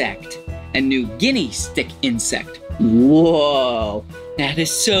insect. A New Guinea stick insect. Whoa! That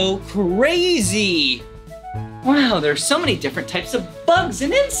is so crazy! Wow, there's so many different types of bugs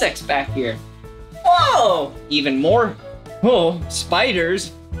and insects back here. Whoa! Even more, oh,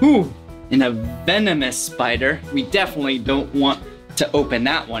 spiders. Ooh, and a venomous spider. We definitely don't want to open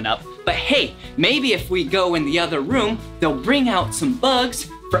that one up. But hey, maybe if we go in the other room, they'll bring out some bugs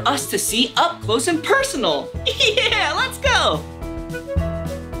for us to see up close and personal. Yeah, let's go.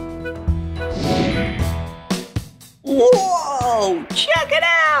 Whoa, check it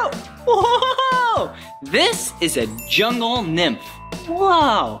out. Whoa, this is a jungle nymph.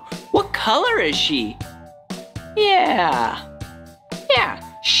 Whoa, what color is she? Yeah,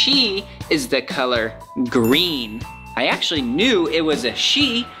 she is the color green. I actually knew it was a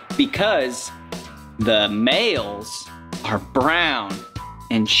she because the males are brown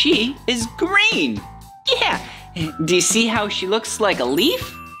and she is green. Yeah, do you see how she looks like a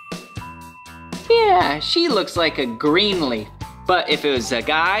leaf? Yeah, she looks like a green leaf. But if it was a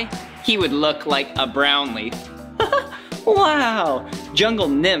guy, he would look like a brown leaf. Wow, jungle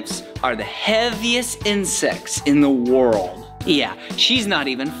nymphs are the heaviest insects in the world. Yeah, she's not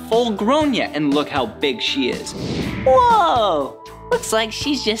even full grown yet, and look how big she is. Whoa, looks like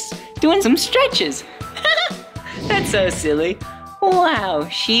she's just doing some stretches. That's so silly. Wow,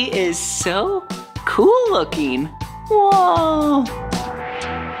 she is so cool looking. Whoa.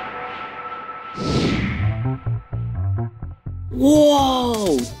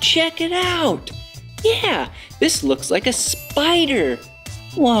 Whoa, check it out. Yeah, this looks like a spider.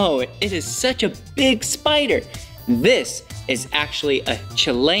 Whoa, it is such a big spider. This is actually a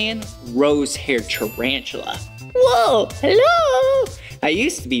Chilean rose-haired tarantula. Whoa, hello. I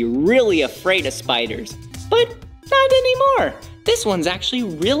used to be really afraid of spiders, but not anymore. This one's actually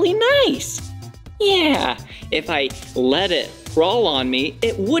really nice. Yeah, if I let it crawl on me,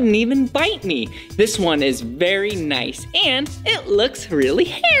 it wouldn't even bite me. This one is very nice, and it looks really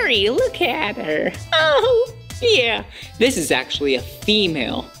hairy. Look at her. Oh, yeah, this is actually a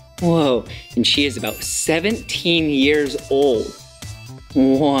female. Whoa, and she is about 17 years old.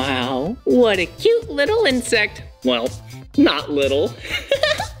 Wow, what a cute little insect. Well, not little.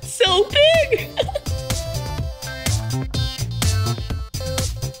 So big.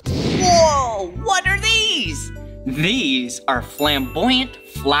 Whoa, what are these? These are flamboyant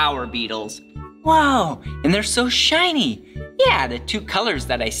flower beetles. Wow, and they're so shiny. Yeah, the two colors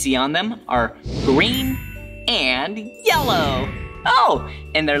that I see on them are green and yellow. Oh,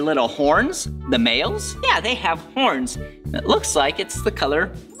 and their little horns, the males, yeah, they have horns. It looks like it's the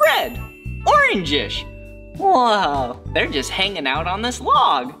color red, orangish. Whoa, they're just hanging out on this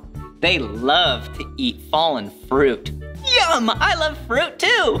log. They love to eat fallen fruit. Yum, I love fruit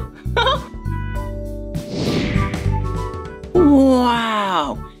too.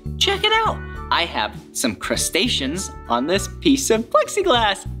 Wow, check it out. I have some crustaceans on this piece of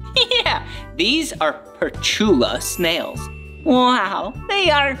plexiglass. Yeah, these are Perchula snails. Wow,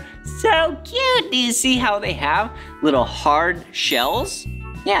 they are so cute. Do you see how they have little hard shells?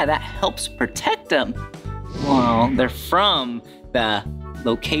 Yeah, that helps protect them. Wow, they're from the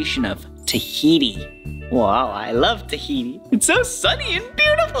location of Tahiti. Wow, I love Tahiti. It's so sunny and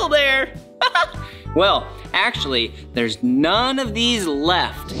beautiful there. Well, actually, there's none of these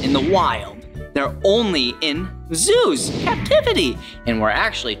left in the wild. They're only in zoos, captivity, and we're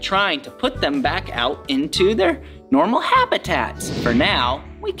actually trying to put them back out into their normal habitats. For now,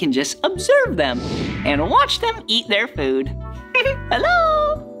 we can just observe them and watch them eat their food.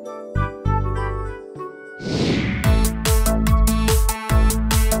 Hello!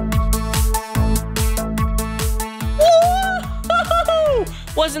 Woo-hoo!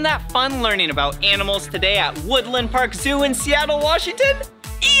 Wasn't that fun learning about animals today at Woodland Park Zoo in Seattle, Washington?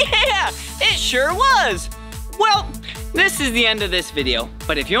 Yeah, it sure was. Well, this is the end of this video,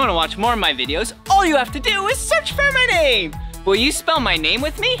 but if you want to watch more of my videos, all you have to do is search for my name. Will you spell my name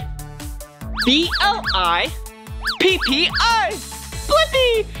with me? B-L-I-P-P-I.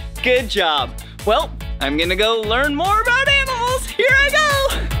 Blippi. Good job. Well, I'm gonna go learn more about animals. Here I go.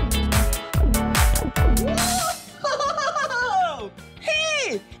 Whoa!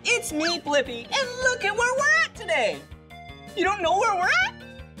 Hey, it's me, Blippi, and look at where we're at today. You don't know where we're at?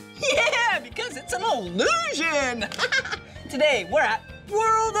 Yeah, because it's an illusion. Today, we're at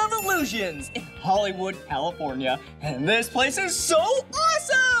World of Illusions in Hollywood, California. And this place is so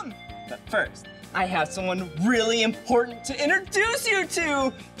awesome. But first, I have someone really important to introduce you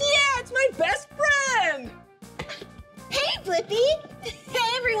to. Yeah, it's my best friend. Hey, Blippi.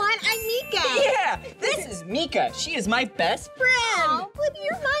 Hey, everyone, I'm Mika. Yeah, this is Mika. She is my best friend. Oh, Blippi,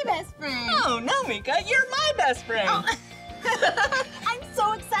 you're my best friend. Oh, no, Mika, you're my best friend. Oh. I'm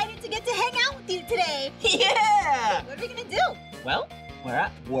so excited to get to hang out with you today. Yeah. What are we gonna do? Well, we're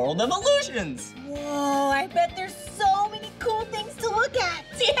at World of Illusions. Whoa, I bet there's so many cool things to look at.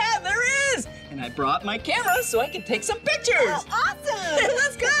 Yeah, there is. And I brought my camera so I can take some pictures. Oh, awesome.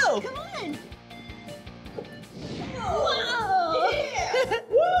 Let's go. Come on. Whoa. Yeah.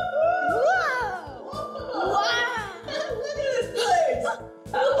 Whoa. Wow. Look at this place.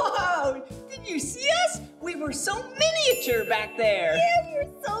 Wow. Did you see us? We were so miniature back there. Yeah, we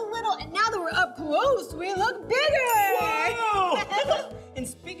were so little, and now that we're up close, we look bigger.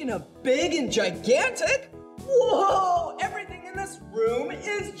 Speaking of big and gigantic, whoa! Everything in this room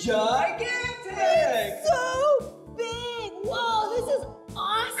is gigantic! It's so big! Whoa, this is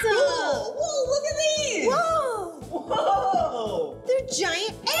awesome! Cool. Whoa, look at these! Whoa! Whoa! They're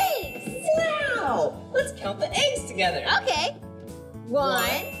giant eggs! Wow! Let's count the eggs together. Okay.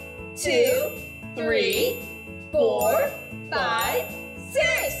 1, 2, 3, 4, 5,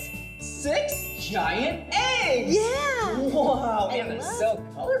 6! 6 giant eggs! Yeah! Wow, I and they're love- so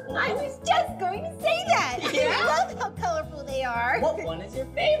colorful. I was just going to say that! Yeah? I love how colorful they are! What one is your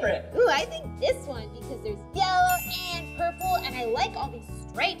favorite? Ooh, I think this one because there's yellow and purple and I like all these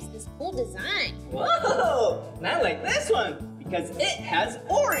stripes, this cool design. Whoa! And I like this one because it has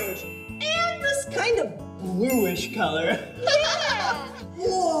orange and this kind of bluish color. Yeah!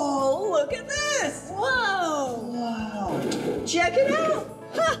 Whoa, look at this! Whoa! Wow! Check it out!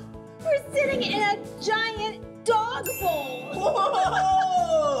 Huh, we're sitting in a giant dog bowl.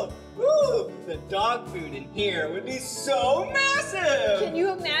 Whoa! Ooh, the dog food in here would be so massive! Can you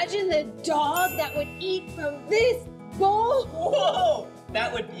imagine the dog that would eat from this bowl? Whoa!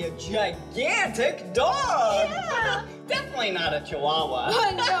 That would be a gigantic dog! Yeah! Definitely not a chihuahua.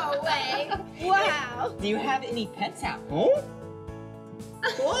 Oh, no way! Wow! Do you have any pets at home?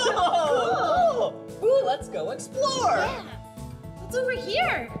 Whoa! Cool. Ooh, let's go explore! Yeah! What's over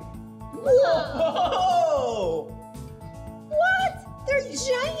here? Whoa! What? They're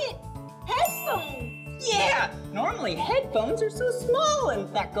giant headphones! Yeah! Normally headphones are so small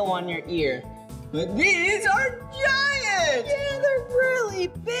and that go on your ear. But these are giant! Yeah, they're really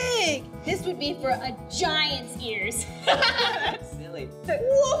big! This would be for a giant's ears. That's silly.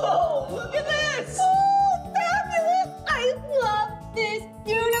 Whoa! Look at this! Oh, fabulous! I love this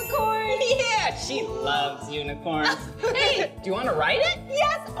unicorn! Yeah, she loves unicorns. Hey, do you want to ride it?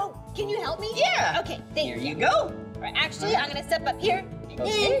 Yes! Oh, can you help me? Yeah. Okay, thank Here you. you go. Right, actually, I'm gonna step up here.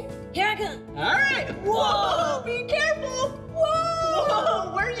 Okay. And here I come. All right. Whoa! Be careful!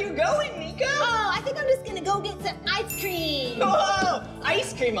 Whoa! Where are you going, Nico? Oh, I think I'm just gonna go get some ice cream. Whoa!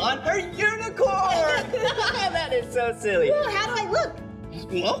 Ice cream on her unicorn! That is so silly. Whoa, how do I look?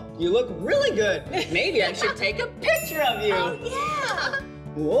 Well, you look really good. Maybe I should take a picture of you. Oh, yeah.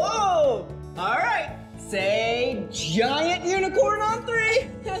 Whoa! All right. Say giant unicorn on 3.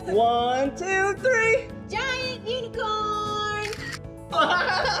 1, 2, 3. Giant unicorn.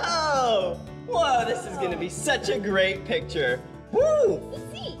 Wow! Whoa, this is gonna be such a great picture. Woo!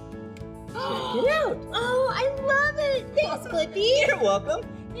 Let's see. Check it out. Oh, I love it. Thanks, Blippi. You're welcome.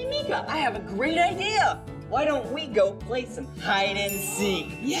 Hey, Mika, I have a great idea. Why don't we go play some hide and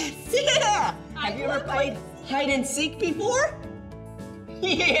seek? Yes! Yeah! Have you ever played hide and seek before?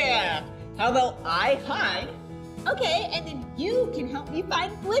 Yeah! How about I hide? Okay, and then you can help me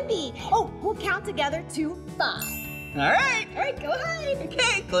find Blippi. Oh, we'll count together to 5. All right. All right, go hide.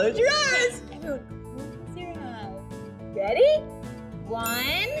 Okay, close your eyes. Everyone, close your eyes. Ready?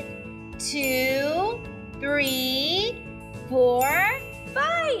 1, 2, 3, 4,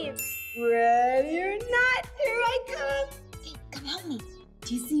 5. Ready or not, here I come. Hey, come help me.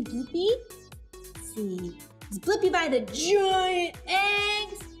 Do you see Blippi? Let's see. Is Blippi by the giant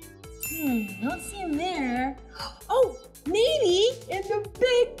eggs? Don't see him there. Oh, maybe in the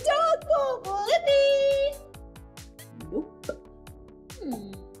big dog bowl, Blippi. Nope.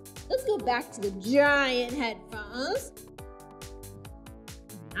 Let's go back to the giant headphones.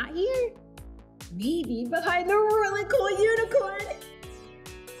 Not here. Maybe behind the really cool unicorn.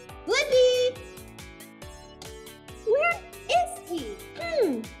 Blippi! Where is he?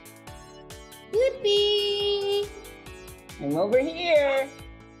 Blippi! I'm over here.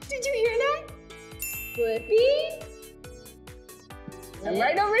 Did you hear that? Blippi? I'm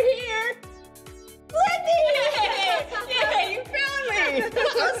right over here. Blippi! Yeah, you found me.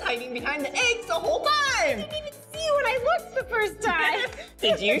 I was hiding behind the eggs the whole time. I didn't even see you when I looked the first time.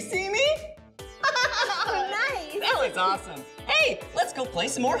 Did you see me? Oh, nice. That was awesome. Hey, let's go play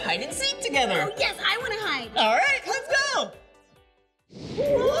some more hide and seek together. Oh, yes, I want to hide. All right, let's go.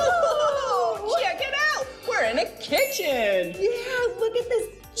 Whoa! Check it out. We're in a kitchen. Yeah, look at this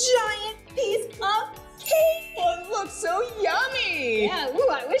giant piece of cake. Oh, it looks so yummy. Yeah, ooh,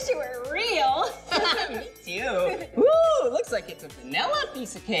 I wish it were real. Me too. Ooh, looks like it's a vanilla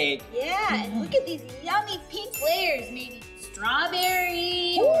piece of cake. Yeah, and look at these yummy pink layers. Maybe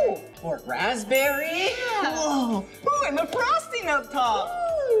strawberry. Ooh, or raspberry. Yeah. Whoa. Ooh, and the frosting up top.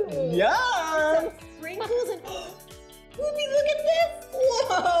 Ooh. Yum. Some sprinkles and Blippi, look at this.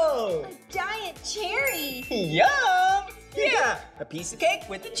 Whoa. A giant cherry. Yum. Yeah, a piece of cake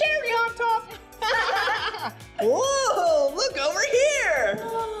with the cherry on top. Whoa, look over here.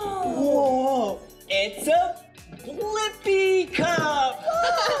 Whoa. Whoa, it's a Blippi cup.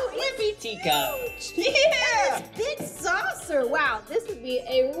 Whoa, teacup. Huge. Yeah! Big saucer. Wow, this would be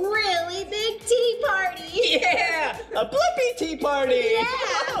a really big tea party. Yeah! A Blippi tea party!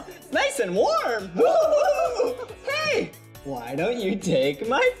 Yeah. It's nice and warm. Woo! Hey, why don't you take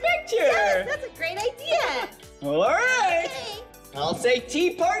my picture? Yes, that's a great idea. All right. Okay. I'll say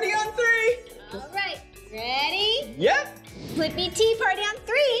tea party on 3. All right. Ready? Yep. Blippi tea party on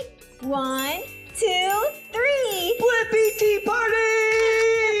 3. 1, 2, 3. Blippi tea party!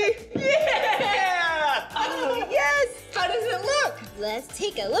 Yeah! Oh, yes. How does it look? Let's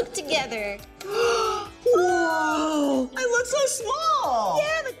take a look together. Whoa! I look so small!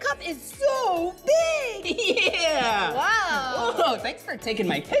 Yeah, the cup is so big. Yeah! Wow. Whoa, thanks for taking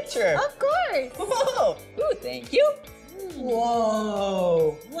my picture. Of course. Whoa! Ooh, thank you.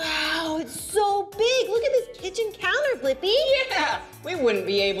 Whoa! Wow, it's so big. Look at this kitchen counter, Blippi. Yeah! We wouldn't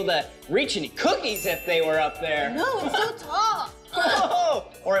be able to reach any cookies if they were up there. No, it's so tall. Oh,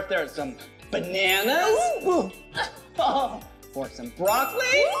 or if there's some bananas. Ooh. Oh, or some broccoli.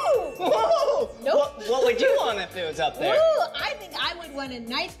 Ooh. Whoa. Nope. What would you want if it was up there? Ooh, I think I would want a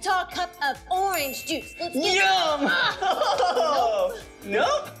nice tall cup of orange juice. Let's get Yum! Oh.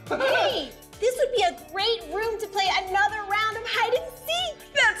 Nope. Hey, this would be a great room to play another round of hide and seek.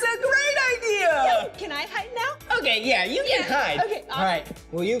 That's a great idea. Can I hide now? Okay, yeah, you can hide. Okay, All right,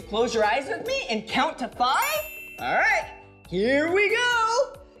 will you close your eyes with me and count to 5? All right, here we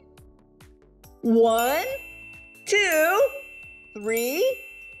go. 1, 2, 3,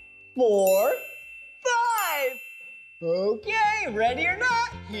 4, 5. Okay, ready or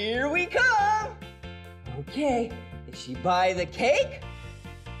not, here we come. Okay, did she buy the cake?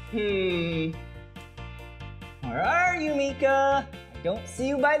 Where are you, Mika? I don't see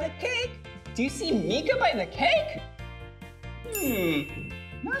you by the cake. Do you see Mika by the cake?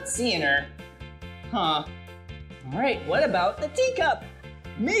 Not seeing her. Huh. All right, what about the teacup?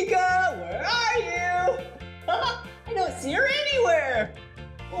 Mika, where are you? I don't see her anywhere.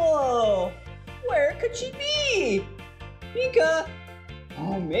 Whoa, where could she be? Mika?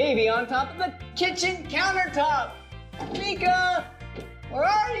 Oh, maybe on top of the kitchen countertop. Mika, where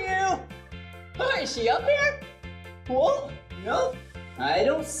are you? Oh, is she up here? Whoa, no, I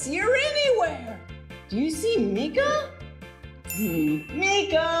don't see her anywhere. Do you see Mika?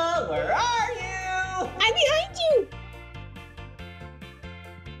 Mika, where are you? I'm behind you.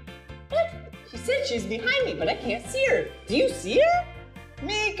 What? She said she's behind me, but I can't see her. Do you see her?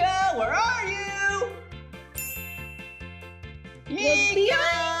 Mika, where are you? Mika! Behind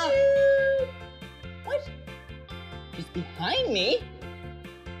you. What? She's behind me?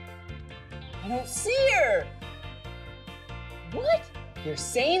 I don't see her. What? You're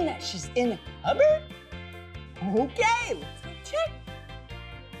saying that she's in the cupboard? Okay, let's go check.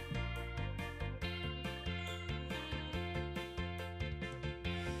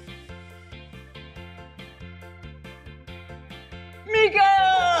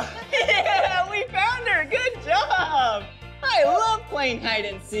 Mika! Yeah, we found her. Good job. I love playing hide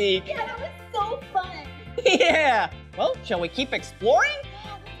and seek. Yeah, that was so fun. Yeah. Well, shall we keep exploring?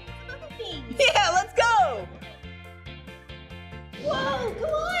 Yeah, let's do some other things. Yeah, let's go. Whoa, come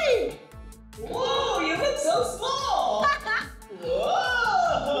on. Whoa, you look so small.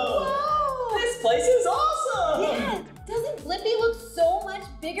 Whoa. Whoa. This place is awesome. Yeah, doesn't Blippi look so much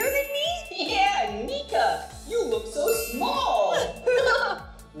bigger than me? Yeah, Mika, you look so small.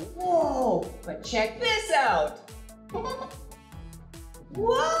 Whoa, but check this out.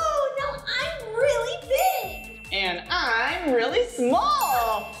 Whoa, no, I'm really big. And I'm really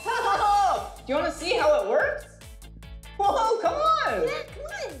small. Do you want to see how it works? Whoa, come on. Yeah, come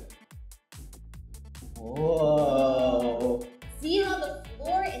on. Whoa. See how the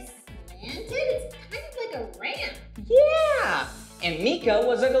floor is slanted? It's kind of like a ramp. Yeah. And Mika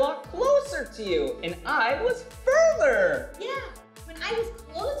was a lot closer to you, and I was further. Yeah, when I was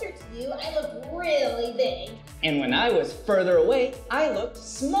closer to you, I looked really big. And when I was further away, I looked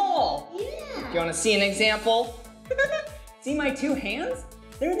small. Yeah. You want to see an example? See my 2 hands?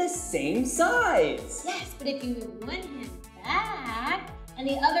 They're the same size. Yes, but if you move one hand back and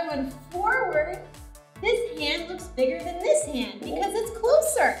the other one forward, this hand looks bigger than this hand because it's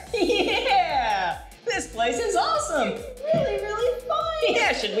closer. Yeah! This place is awesome. It's really, really fun.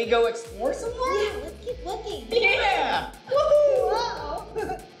 Yeah, should we go explore some more? Yeah, let's keep looking. Yeah! Woohoo! Whoa.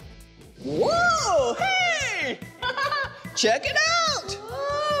 Whoa! Hey! Check it out!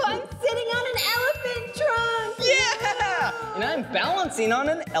 Whoa, I'm sitting on an elephant trunk. Yeah! And I'm balancing on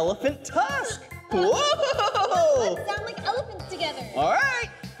an elephant tusk. Whoa! Let's sound like elephants together. All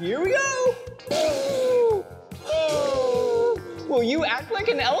right, here we go. Woo! Oh. Will you act like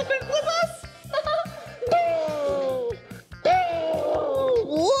an elephant with us?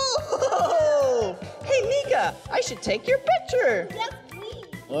 Whoa! Yeah, I should take your picture. Yes, please.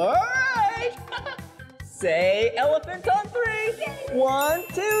 All right. Say elephant on 3. 1, 2,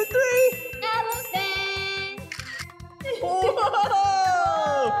 3. Elephant.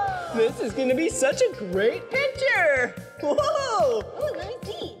 Whoa! This is gonna be such a great picture. Whoa! Oh, let me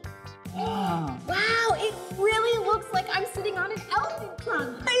see. Wow. Wow, it really looks like I'm sitting on an elephant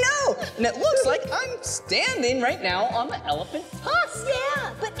trunk. I know, and it looks like I'm standing right now on the elephant tusk.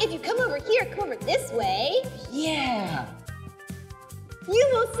 Yeah, but if you come over here, come over this way, Yeah. you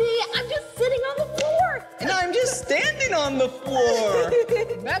will see I'm just sitting on the floor. And I'm just standing on the floor.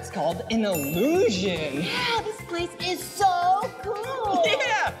 That's called an illusion. Yeah, this place is so cool.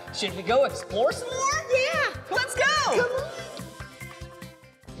 Yeah. Should we go explore some more? Yeah. Let's go. Come on.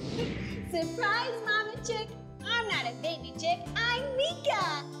 Surprise, Mama Chick. I'm not a baby chick. I'm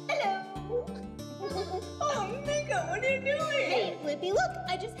Mika. Hello. Oh, Mika, what are you doing? Hey, Blippi, look.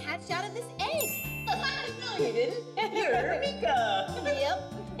 I just hatched out of this egg. No, you didn't. You're Mika.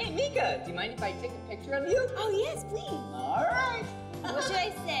 Yep. Hey, Mika, do you mind if I take a picture of you? Oh, yes, please. All right. What should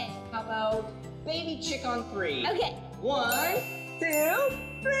I say? How about baby chick on 3? Okay. 1, 2,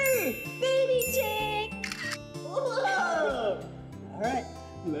 3. Baby chick. Whoa! All right,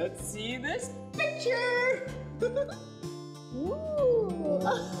 let's see this picture. Ooh.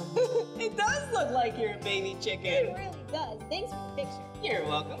 It does look like you're a baby It chicken. really does. Thanks for the picture. You're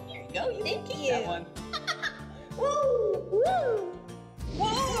welcome. Here you go. You Thank can keep you. that one. Woo! Woo!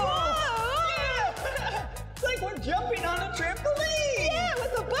 Whoa! Yeah! It's like we're jumping on a trampoline. Yeah,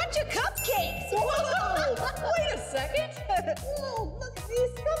 with a bunch of cupcakes. Whoa! Wait a second. Whoa! Look at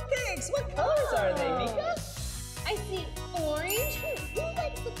these cupcakes. What colors are they, Mika? I see orange. Who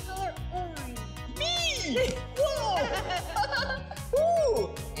likes the color orange? Me! Whoa! Ooh!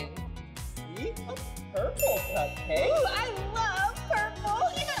 And see a purple cupcake. Ooh, I love purple.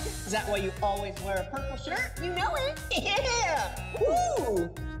 Is that why you always wear a purple shirt? You know it. Yeah! Ooh!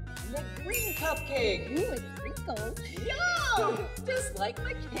 And a green cupcake. Ooh, with sprinkles. Yum! Just like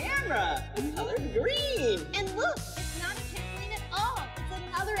my camera. The color green. And look, it's not a trampoline at all. It's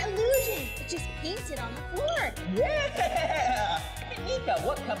another illusion. It's just painted on the floor. Yeah! Hey, Mika,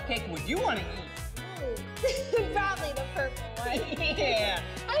 what cupcake would you want to eat? Ooh, probably the purple one. Yeah!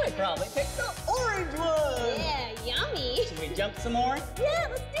 I would probably pick the orange one. Yeah, yummy. Should we jump some more? Yeah,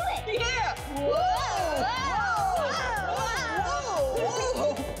 let's do it. Yeah! Whoa!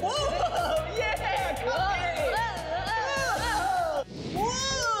 Whoa! Whoa! Yeah! Cupcake! Whoa!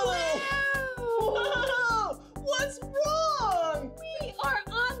 Whoa! What's wrong? We are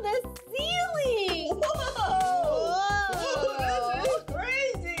on the ceiling. Whoa! This is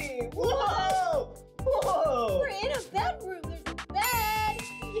crazy! Whoa! Whoa! We're in a bedroom. There's a bed,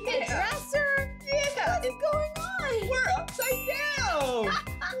 a dresser. Yeah! What's going on? We're upside down!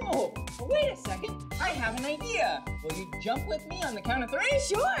 Whoa! Wait a second. I have an idea. Will you jump with me on the count of 3?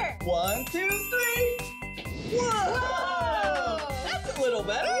 Sure. 1, 2, 3. Whoa! That's a little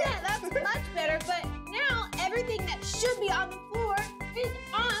better. Yeah, that's much better. But now everything that should be on the floor is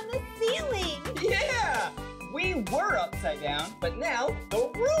on the ceiling. Yeah! We were upside down, but now the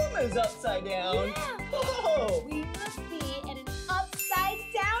room is upside down. Yeah. Whoa! We must be in an upside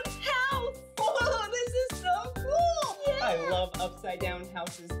down house. Whoa! This is so cool! Yeah. I love upside down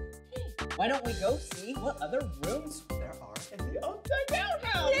houses. Hey, why don't we go see what other rooms there are in the upside down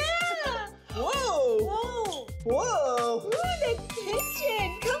house? Yeah. Whoa! Whoa. Whoa! Ooh, the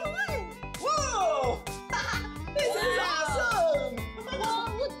kitchen. Come on. Whoa! This is awesome!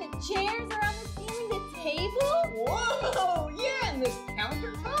 Whoa, look, the chairs are on the ceiling, the table. Whoa! Yeah, and this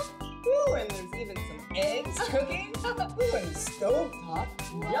countertop. Ooh, and there's even some eggs cooking. Ooh, and the stovetop.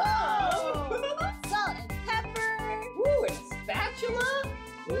 Yum! Salt and pepper. Ooh, and a spatula.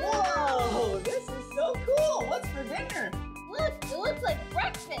 Whoa! This is so cool. What's for dinner? Look, it looks like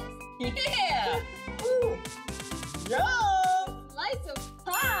breakfast. Yeah! Ooh! Yum! Slice of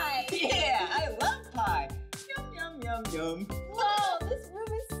pie. Yeah, I love pie. Yum, yum, yum, yum. Whoa, this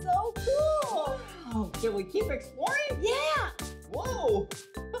room is so cool. Oh, shall we keep exploring? Yeah. Whoa!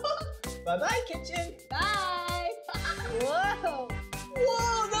 Bye-bye, kitchen. Bye. Whoa.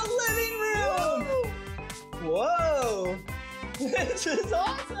 Whoa, the living room! Whoa! This is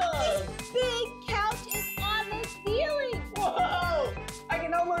awesome! Big couch is on the ceiling. Whoa! I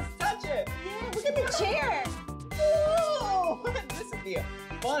can almost touch it! Yeah, look at the chair. Whoa! This would be a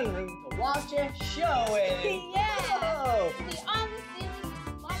fun room to watch a show in! Yeah. Whoa! To be on the ceiling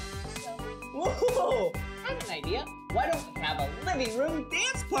to watch the show. Whoa! I have an idea. Why don't we have a living room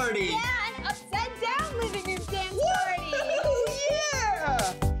dance party? Yeah, an upside down living room dance party.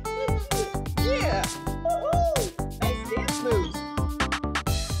 Yeah! Yeah! Woohoo! Nice dance moves.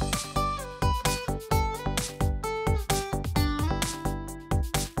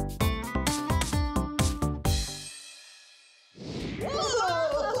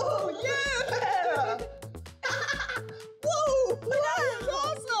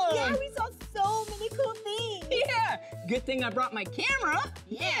 good thing I brought my camera.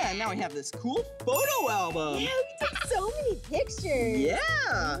 Yeah, now I have this cool photo album. Yeah, we took so many pictures.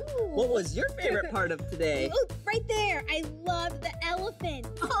 Yeah. Ooh. What was your favorite part of today? Oh, right there. I love the elephant.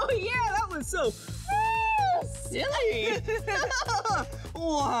 Oh yeah, that was so silly.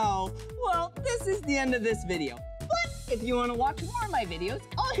 Wow. Well, this is the end of this video. But if you want to watch more of my videos,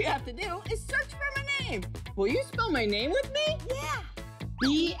 all you have to do is search for my name. Will you spell my name with me? Yeah.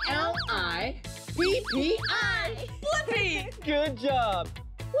 B-L-I-P-P-I. Blippi. Good job.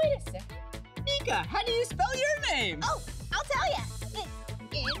 Wait a second. Mika, how do you spell your name? Oh, I'll tell ya. It's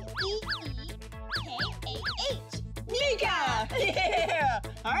M-E-E-K-A-H. Mika. Yeah.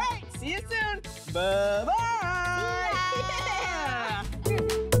 All right. See you soon. Bye-bye. Yeah.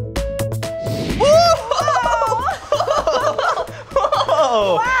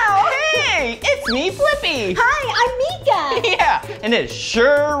 Whoa! Wow! Hey, it's me, Blippi. Hi, I'm Mika. Yeah, and it's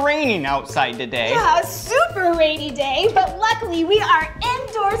sure raining outside today. Yeah, a super rainy day, but luckily we are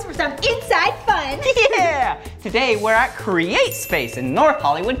indoors for some inside fun. Yeah, today we're at Create Space in North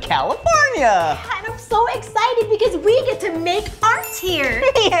Hollywood, California. And I'm so excited because we get to make art here.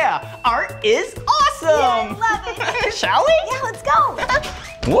 Yeah, art is awesome. Yeah, I love it. Shall we? Yeah, let's go.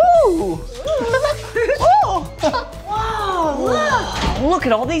 Woo! Whoa! Whoa, look. Look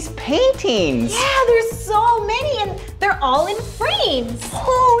at all these paintings. Yeah, there's so many and they're all in frames.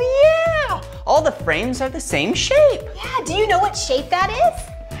 Oh yeah! All the frames are the same shape. Yeah, do you know what shape that is?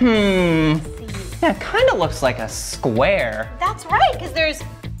 Yeah, it kind of looks like a square. That's right, because there's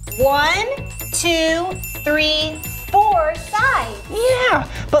 1, 2, 3, 4 sides. Yeah,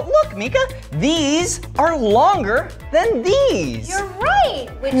 but look, Mika, these are longer than these. You're right,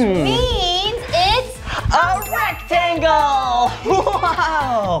 which means it's a rectangle!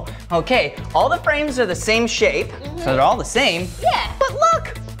 Wow! Okay, all the frames are the same shape, so they're all the same. Yeah. But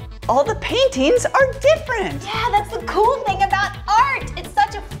look, all the paintings are different. Yeah, that's the cool thing about art. It's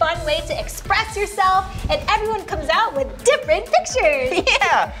such a fun way to express yourself, and everyone comes out with different pictures.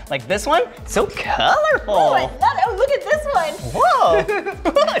 Yeah, like this one, so colorful. Oh, I love it. Oh, look at this one. Whoa,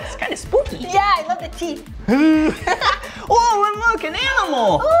 it's kind of spooky. Yeah, I love the teeth. Whoa, and look, an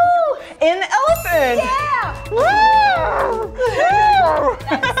animal. Ooh. An elephant. Yeah. Woo.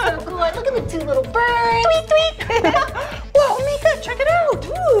 That's so cool. And look at the 2 little birds. Tweet, tweet. Whoa, Mika, check it out.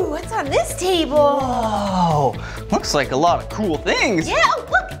 Ooh, what's on this table? Whoa, looks like a lot of cool things. Yeah, oh,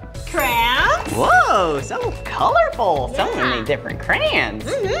 look. Crayons. Whoa, so colorful. So Yeah. many different crayons.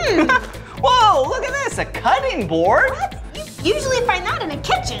 Whoa, look at this, a cutting board. What? You usually find that in a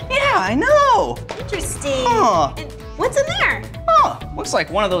kitchen. Yeah, I know. Interesting. Huh. And what's in there? Huh, looks like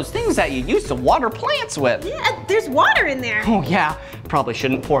one of those things that you use to water plants with. Yeah, there's water in there. Oh yeah, probably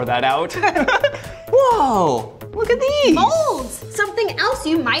shouldn't pour that out. Whoa, look at these. Molds. Something else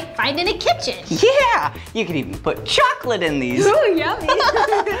you might find in a kitchen. Yeah, you could even put chocolate in these. Ooh, yummy.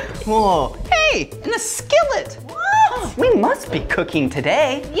 Whoa, hey, and a skillet. What? We must be cooking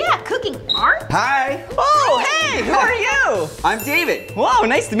today. Yeah, cooking art? Hi, Oh, hey, who are you? I'm David. Whoa,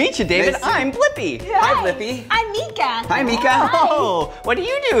 nice to meet you, David. Nice to- I'm Blippi. Hi, Blippi. I'm Mika. Hi, Mika. Oh, what do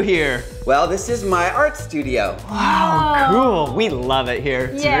you do here? Well, this is my art studio. Wow, cool. We love it here.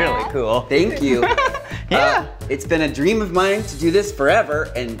 It's Yeah. really cool. Thank you. Yeah. It's been a dream of mine to do this forever,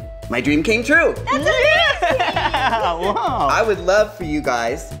 and my dream came true. Yeah, wow. I would love for you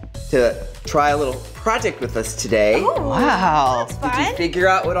guys to try a little project with us today. Wow. Did Fun. you figure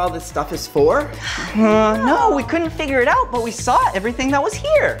out what all this stuff is for? No, we couldn't figure it out, but we saw everything that was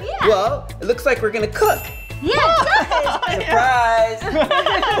here. Yeah. Well, it looks like we're gonna cook. Yeah, it does. Surprise!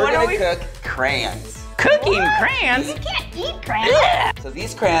 We're What are gonna we- cook crayons. Cooking crayons? You can't eat crayons. So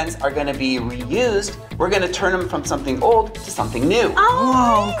these crayons are gonna be reused. We're gonna turn them from something old to something new.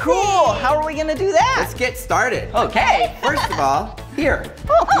 Whoa, cool. How are we gonna do that? Let's get started. Okay. First of all, here.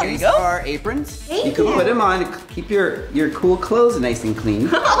 Oh, there you These go. are aprons. You can put them on to keep your cool clothes nice and clean.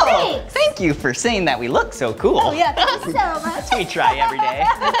 Oh, thank you for saying that we look so cool. Oh, yeah, thanks so much. We try every day.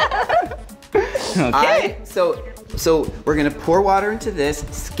 Okay. So we're gonna pour water into this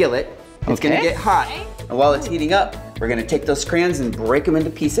skillet. It's gonna Okay. get hot. And while it's heating up, we're gonna take those crayons and break them into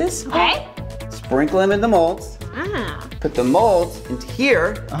pieces. Okay. Sprinkle them in the molds. Put the molds into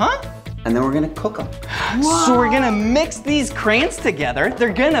here, Uh-huh. and then we're gonna cook them. So we're gonna mix these crayons together. They're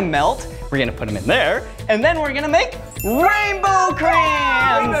gonna melt. We're gonna put them in there, and then we're gonna make rainbow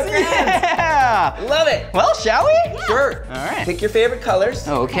crayons. Rainbow crayons. Yeah. Love it. Well, shall we? Sure. All right. Pick your favorite colors.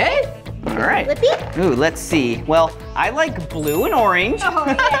 Okay. All right. Blippi? Ooh, let's see. Well, I like blue and orange. Oh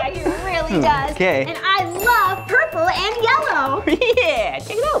yeah, he really does. Okay. And I love purple and yellow. Yeah,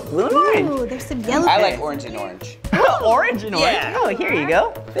 check it out, blue and orange. Ooh, there's some yellow. I like orange and orange. Orange and orange? Yeah. Oh, here you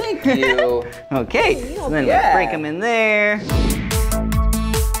go. Thank you. Okay, so then Yeah. we break them in there.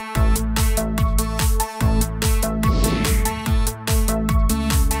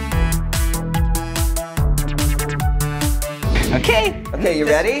 Okay. Okay, you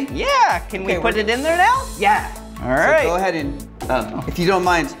ready? Yeah, can we put it in there now? Yeah. All right. So go ahead and, if you don't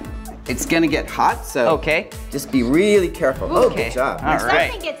mind, it's gonna get hot, so Okay. just be really careful. Oh, Okay. good job. All If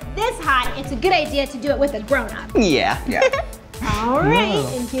right. something gets this hot, it's a good idea to do it with a grown-up. Yeah. Yeah. All right,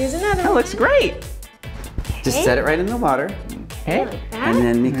 and here's another That one. looks great. Just set it right in the water, Okay. and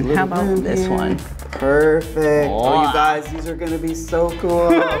then make a And little how about room this here. one? Perfect. Oh, Wow. you guys, these are gonna be so cool.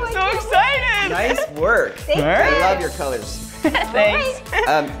 I'm so excited. Nice work. All I right. love your colors. Thanks.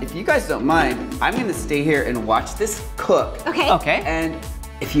 If you guys don't mind, I'm gonna stay here and watch this cook. Okay. Okay. And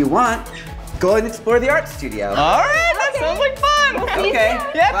if you want, go and explore the art studio. All right, that sounds like fun. Okay.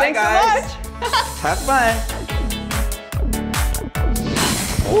 Yeah, Bye, thanks guys. so much. Have fun.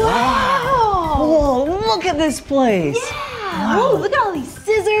 Wow. Whoa, look at this place. Yeah. Ooh, look at all these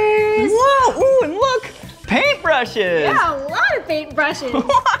scissors. Whoa, ooh, and look, paintbrushes. Yeah, a lot of paintbrushes.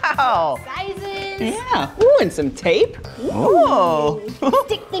 Wow. Sizes. Yeah. Ooh, and some tape. Whoa.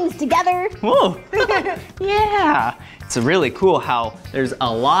 Stick things together. Whoa. Yeah. It's really cool how there's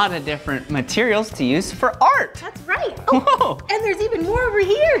a lot of different materials to use for art. That's right. Oh, Whoa. and there's even more over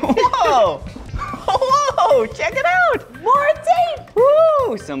here. Whoa. Whoa, check it out. More tape.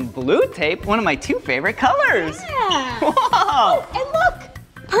 Woo, some blue tape, one of my two favorite colors. Yeah. Wow. And look,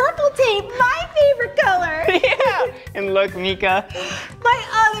 purple tape, my favorite color. Yeah. And look, Mika, My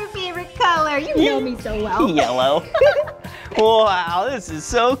other favorite color. You know me so well. yellow. Wow, this is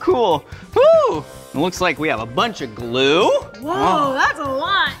so cool. Woo. It looks like we have a bunch of glue. Whoa, that's a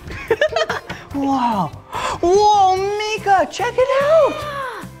lot. Wow. Whoa, Mika, check it out.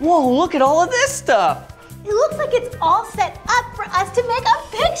 Whoa, look at all of this stuff. It looks like it's all set up for us to make a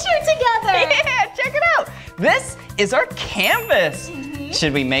picture together. Yeah, check it out. This is our canvas.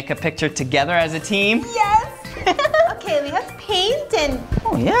 Should we make a picture together as a team? Yes. Okay, we have paint and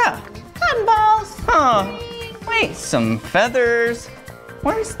Oh, yeah. cotton balls. Huh. Wait, some feathers.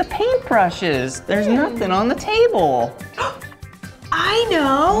 Where's the paintbrushes? There's nothing on the table. I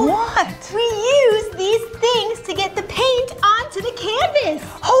know. What? We use these things to get the paint onto the canvas.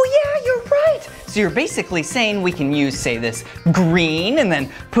 Oh, yeah, you're right. So you're basically saying we can use, say, this green and then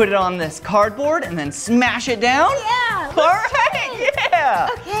put it on this cardboard and then smash it down? Yeah. All right, yeah.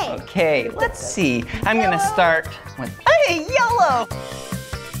 Okay. Okay, let's see. I'm gonna start with, hey, yellow.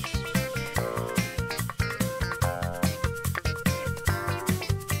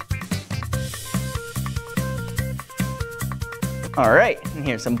 All right, and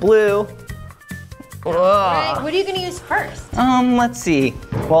here's some blue. Whoa. Right, what are you gonna use first? Let's see.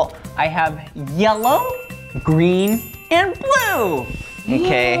 Well, I have yellow, green, and blue.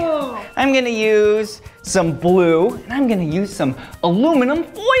 Okay. Whoa. I'm gonna use some blue, and I'm gonna use some aluminum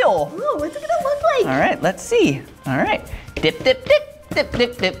foil. Ooh, what's it gonna look like? All right, let's see. All right. Dip, dip, dip, dip,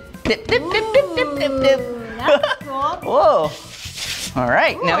 dip, dip, dip, dip, dip, dip, dip, dip, dip. Ooh, that's cool. Whoa. All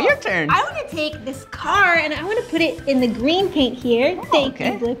right, now your turn. I want to take this car and I want to put it in the green paint here. Thank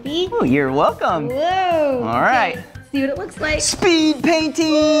okay. you, Blippi. Oh, you're welcome. Whoa. All right. Let's see what it looks like. Speed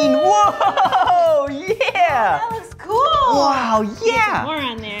painting. Whoa, yeah. That looks cool. Wow, yeah. More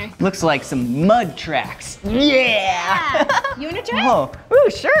on there. Looks like some mud tracks. Yeah. You want to try? Whoa, ooh,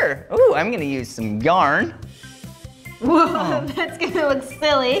 sure. Ooh, I'm gonna use some yarn. Whoa, that's gonna look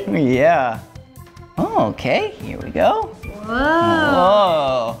silly. Yeah. Oh, okay, here we go. Whoa.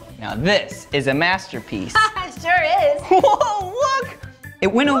 Whoa, now this is a masterpiece. Sure is. Whoa, look! It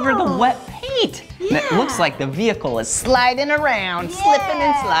went over the wet paint. And it Yeah. looks like the vehicle is sliding around, slipping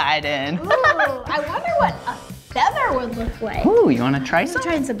and sliding. Ooh, I wonder what a feather would look like. Ooh, you wanna try some? I'm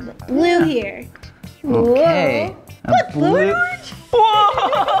trying some blue here. Okay. Whoa. Look, blue and orange.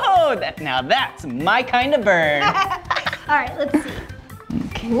 Whoa! Now that's my kind of bird. All right, let's see.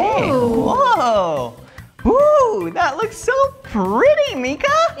 Okay. Whoa. Whoa. Ooh, that looks so pretty,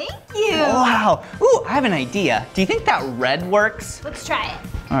 Mika. Thank you. Wow. Ooh, I have an idea. Do you think that red works? Let's try it.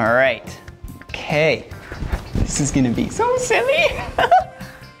 All right. Okay. This is gonna be so silly.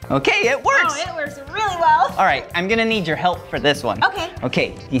 Okay, it works. Oh, it works really well. All right, I'm gonna need your help for this one. Okay.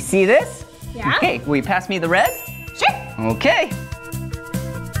 Okay, you see this? Yeah. Okay, will you pass me the red? Sure. Okay.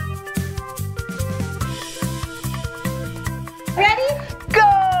 Ready? Go!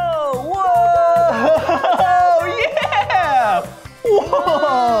 Whoa! Yeah!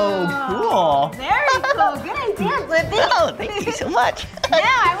 Whoa! thank you so much. Now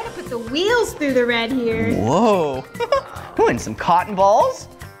I want to put the wheels through the red here. Whoa. Ooh, and some cotton balls.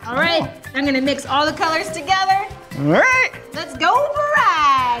 All right, I'm gonna mix all the colors together. All right. Let's go for a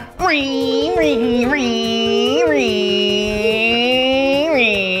ride. Ring, ring, ring, ring,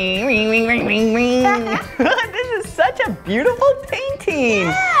 ring, ring, ring, ring, ring, ring. This is such a beautiful painting.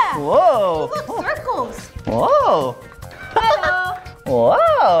 Yeah. Whoa. Look, circles. Whoa. Hello.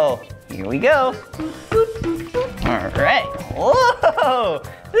 Whoa. Here we go. All right. Whoa.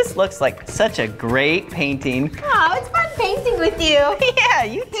 This looks like such a great painting. Oh, it's fun painting with you. Yeah,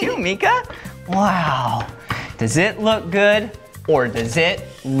 you too, Mika. Wow. Does it look good or does it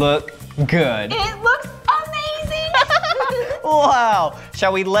look good? It looks amazing. Wow.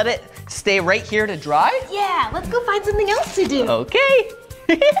 Shall we let it stay right here to dry? Yeah, let's go find something else to do. Okay.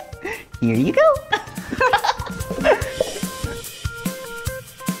 Here you go.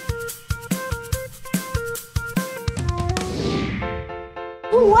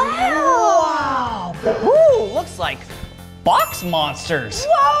 Wow. Ooh, looks like box monsters.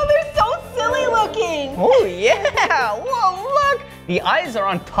 Whoa, they're so silly looking. Oh yeah. Whoa, look. The eyes are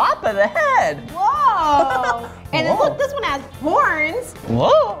on top of the head. Whoa. And then Whoa. look, this one has horns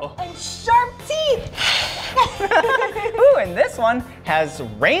Whoa. and sharp teeth. Ooh, and this one has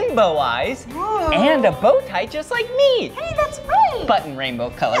rainbow eyes Whoa. and a bow tie just like me. Hey, that's right. Button rainbow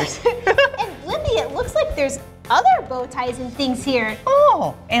colors. And Blippi, it looks like there's other bow ties and things here.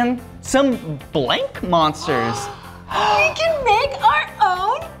 Oh, and some blank monsters. We can make our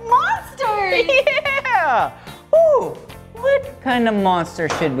own monsters. Yeah. Ooh, what kind of monster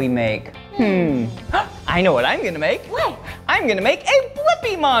should we make? I know what I'm gonna make. What? I'm gonna make a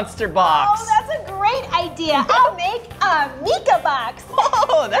Blippi monster box. Oh, that's a great idea. I'll make a Mika box.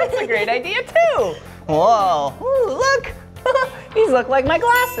 Oh, that's a great idea too. Whoa, ooh, look. These look like my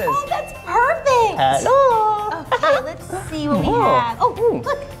glasses. Oh, that's perfect. Hello. Okay, let's see what we Whoa. have. Oh, Ooh.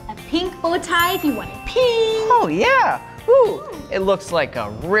 look, a pink bow tie if you want it pink. Oh yeah. Ooh, it looks like a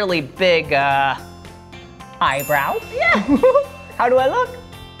really big eyebrow. Yeah. How do I look?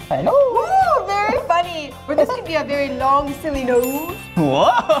 Hello. Ooh, very funny. Or this could be a very long, silly nose.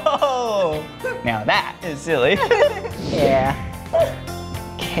 Whoa. Now that is silly. Yeah.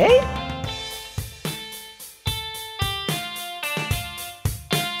 Okay.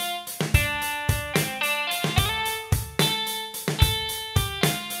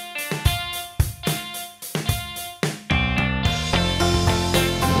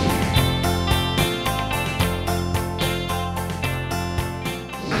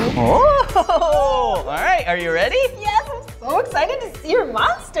 Oh! All right, are you ready? Yes, I'm so excited to see your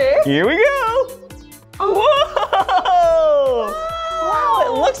monster. Here we go. Whoa! Wow,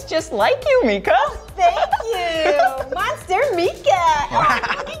 it looks just like you, Mika. Thank you. Monster Mika. Oh,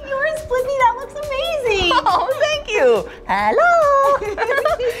 look at yours, Blippi. That looks amazing. Oh, thank you. Hello.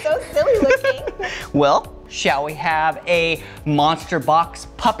 He's so silly looking. Well, shall we have a monster box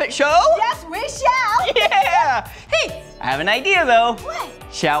puppet show? Yes, we shall. Yeah. Hey, I have an idea though. What?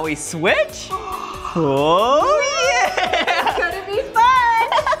 Shall we switch? Oh, yeah. It's gonna be fun.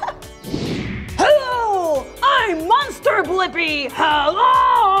 Hello, I'm Monster Blippi.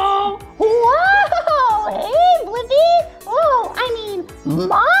 Hello. Whoa! Hey, Blippi! Oh, I mean,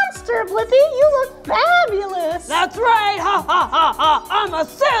 Monster Blippi, you look fabulous! That's right. Ha ha ha ha. I'm a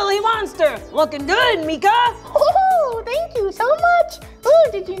silly monster. Looking good, Mika. Oh, thank you so much! Oh,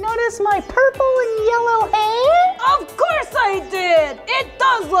 did you notice my purple and yellow hair? Of course I did. It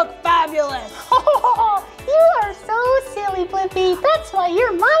does look fabulous. Oh, you are so silly, Blippi. That's why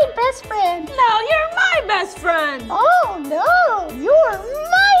you're my best friend. Now you're my best friend. Oh, no, you're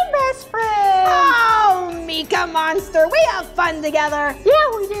my best friend. Oh, Mika monster, we have fun together.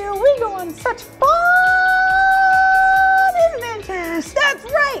 Yeah, we do. We go on such fun adventures. That's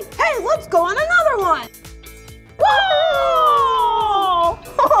right. Hey, let's go on another one. Whoa!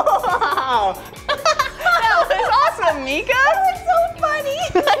 That was awesome, Mika. That was so funny.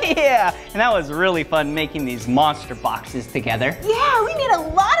 Yeah, and that was really fun making these monster boxes together. Yeah, we made a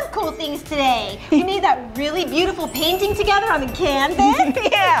lot of cool things today. We made that really beautiful painting together on the canvas.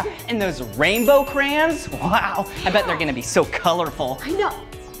 Yeah, and those rainbow crayons. Wow, I bet they're gonna be so colorful. I know.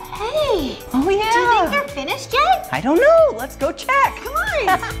 Hey. Oh yeah. Do you think they're finished yet? I don't know. Let's go check. Come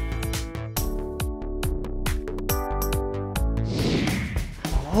on.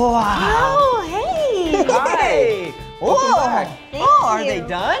 Wow. Oh, hey. Hi. Welcome back. Thank Oh, are you. they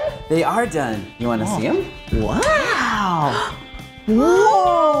done? They are done. You want to see them? Wow.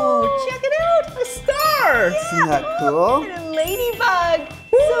 Whoa, check it out, a star. Isn't that cool? And a ladybug.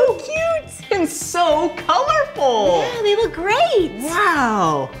 So cute. and so colorful. Yeah, they look great.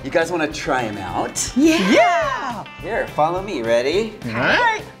 Wow. You guys want to try them out? Yeah. Here, follow me. Ready? All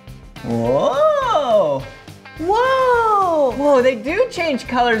right. Whoa. Whoa. Whoa, they do change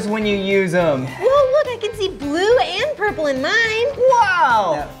colors when you use them. Whoa, look, I can see blue and purple in mine.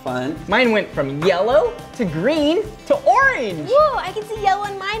 Wow. Isn't that fun? Mine went from yellow to green to orange. Whoa, I can see yellow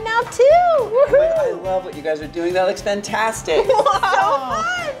in mine now too. I love what you guys are doing. That looks fantastic. Wow.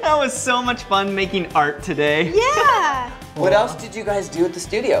 That was so much fun making art today. Yeah. What else did you guys do at the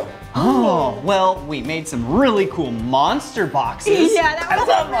studio? Oh, well, we made some really cool monster boxes. Yeah, that was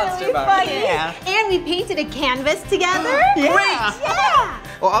love really monster boxes. funny. Yeah. And we painted a canvas together. Yeah. Yeah.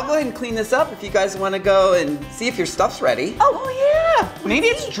 Well, I'll go ahead and clean this up if you guys want to go and see if your stuff's ready. Oh, yeah. Maybe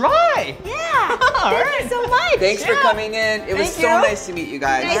it's dry. Yeah. All Thank right. you so much. Thanks for coming in. It was Thank so you. nice to meet you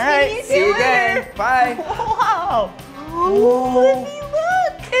guys. Nice All right. to meet you See you too. again. Bye. Wow. Oh, Blippi, look.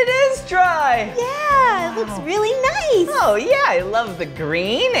 It is dry. Yeah, it looks really nice. Oh, yeah. I love the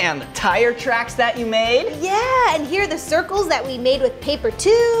green and the tire tracks that you made. Yeah, and here are the circles that we made with paper tubes.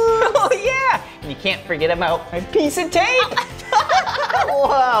 Oh, yeah. And you can't forget about my piece of tape.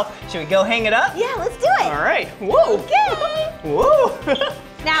 Wow. Should we go hang it up? Yeah, let's do it. All right. Whoa. Okay. Whoa.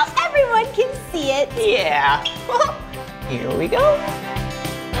 Now everyone can see it. Yeah. Here we go.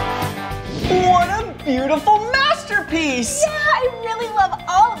 What a beautiful masterpiece. Yeah, I really love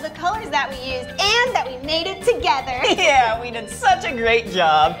all of the colors that we used and that we made it together. Yeah, we did such a great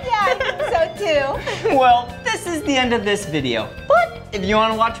job. Yeah, I think so too. Well, this is the end of this video. But if you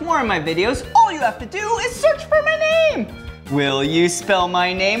want to watch more of my videos, all you have to do is search for my name. Will you spell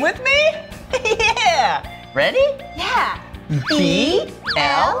my name with me? Yeah. Ready? Yeah. B-L-I-P-P-I.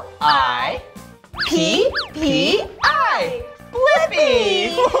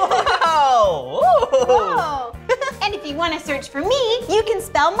 Blippi. Wow. Whoa. And if you want to search for me, you can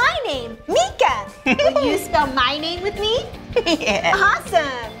spell my name, Mika. Will you spell my name with me? Yeah.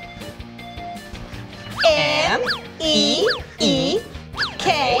 Awesome. M-E-E-K-A-H.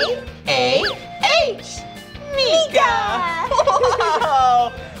 Mika.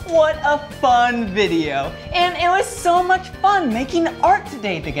 Wow. What a fun video. And it was so much fun making art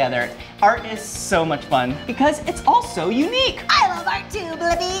today together. Art is so much fun because it's all so unique. I love art too,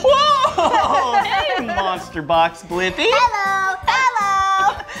 Blippi. Whoa! Hey, Monster Box Blippi. Hello.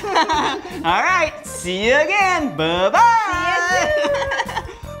 Hello. All right, see you again. Bye-bye.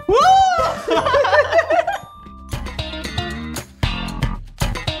 Woo!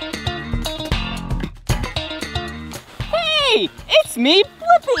 Hey, it's me,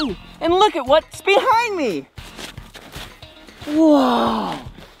 Blippi, and look at what's behind me. Whoa,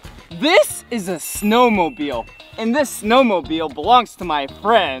 this is a snowmobile, and this snowmobile belongs to my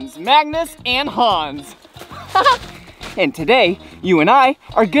friends, Magnus and Hans. And today, you and I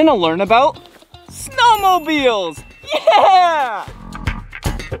are gonna learn about snowmobiles. Yeah!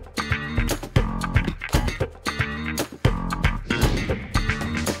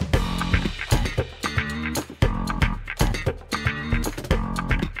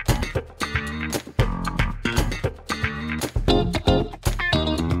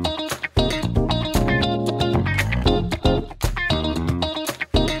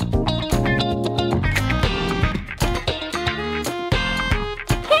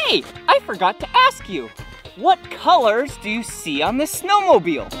 Hey, I forgot to ask you, what colors do you see on this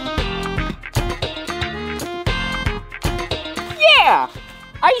snowmobile? Yeah,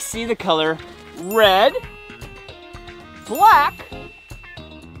 I see the color red, black,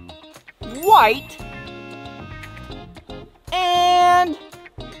 white, and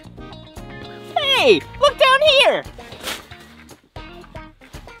hey, look down here.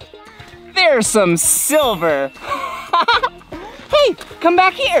 There's some silver. Hey, come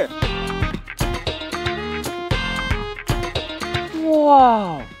back here.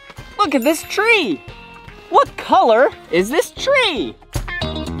 Wow, look at this tree. What color is this tree?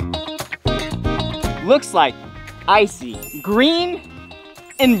 Looks like I see green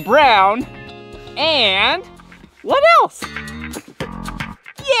and brown and what else?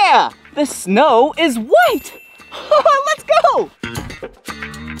 Yeah, the snow is white. Let's go.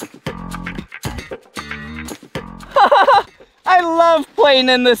 I love playing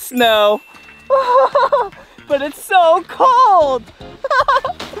in the snow, but it's so cold.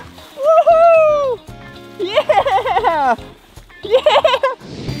 Woohoo! Yeah! Yeah!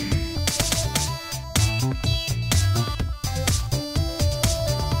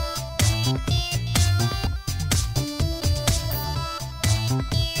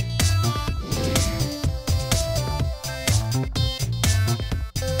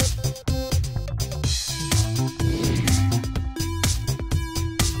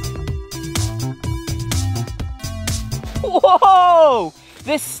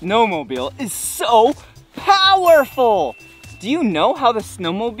 This snowmobile is so powerful. Do you know how the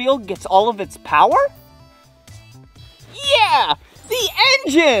snowmobile gets all of its power? Yeah, the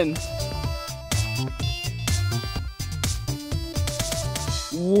engine.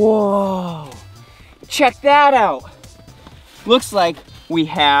 Whoa, check that out. Looks like we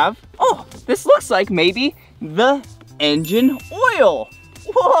have, oh, this looks like maybe the engine oil.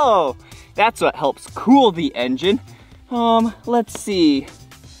 Whoa, that's what helps cool the engine. Let's see.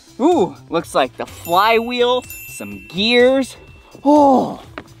 Ooh, looks like the flywheel, some gears. Oh.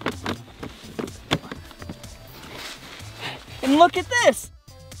 And look at this.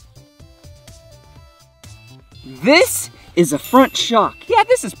 This is a front shock. Yeah,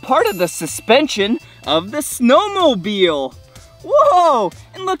 this is part of the suspension of the snowmobile. Whoa,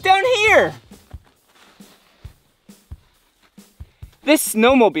 and look down here. This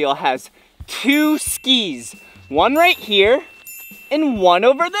snowmobile has 2 skis, one right here and one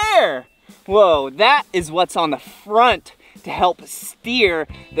over there. Whoa, that is what's on the front to help steer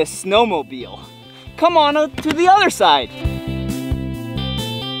the snowmobile. Come on to the other side.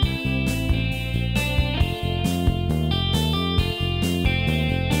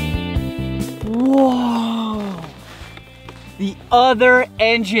 Whoa, the other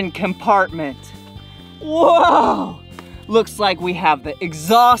engine compartment. Whoa, looks like we have the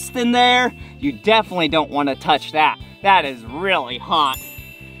exhaust in there. You definitely don't want to touch that. That is really hot.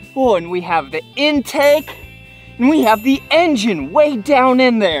 Oh, and we have the intake, and we have the engine way down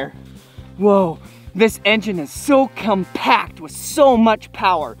in there. Whoa, this engine is so compact with so much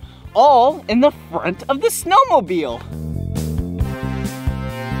power, all in the front of the snowmobile.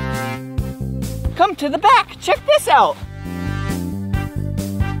 Come to the back, check this out.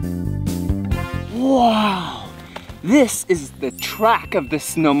 Wow, this is the track of the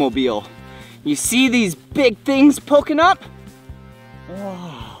snowmobile. You see these big things poking up?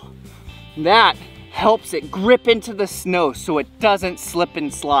 Wow, that helps it grip into the snow so it doesn't slip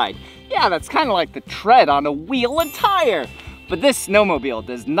and slide. Yeah, that's kind of like the tread on a wheel and tire. But this snowmobile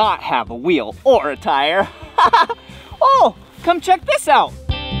does not have a wheel or a tire. Oh, come check this out.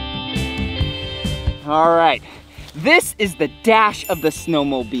 All right, this is the dash of the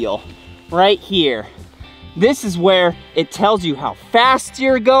snowmobile, right here. This is where it tells you how fast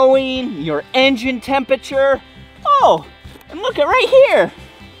you're going, your engine temperature. Oh, and look at right here.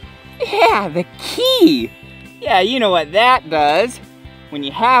 Yeah, the key. Yeah, you know what that does. When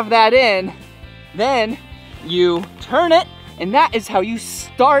you have that in, then you turn it, and that is how you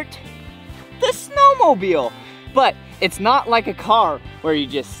start the snowmobile. But it's not like a car where you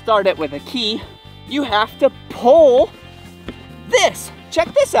just start it with a key. You have to pull this.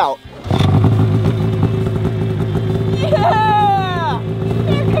 Check this out. Yeah!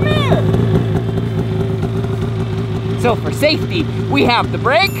 Here, come here. So for safety, we have the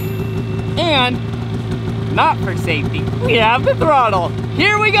brake, and not for safety, we have the throttle.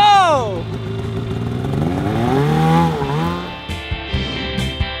 Here we go!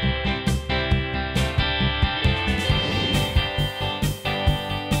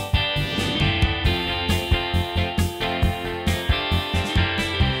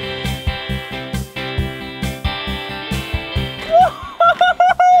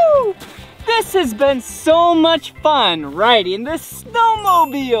 This has been so much fun riding this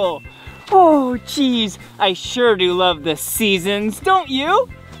snowmobile. Oh, geez, I sure do love the seasons, don't you?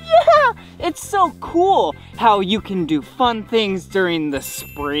 Yeah, it's so cool how you can do fun things during the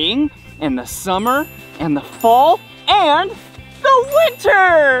spring and the summer and the fall and the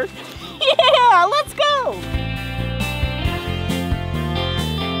winter. Yeah, let's go.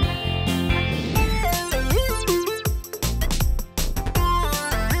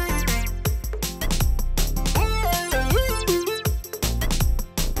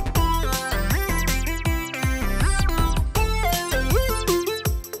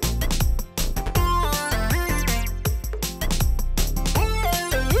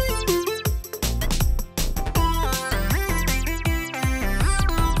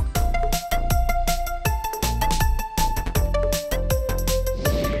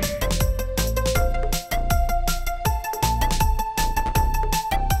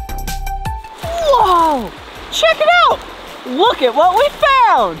 Check it out! Look at what we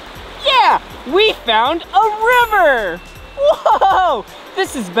found! Yeah, we found a river! Whoa!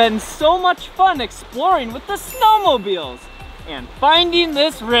 This has been so much fun exploring with the snowmobiles and finding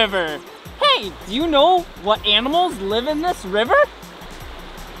this river. Hey, do you know what animals live in this river?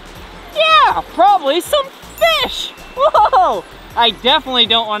 Yeah, probably some fish! Whoa! I definitely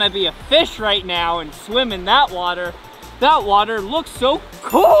don't want to be a fish right now and swim in that water. That water looks so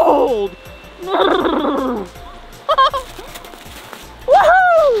cold! Woohoo!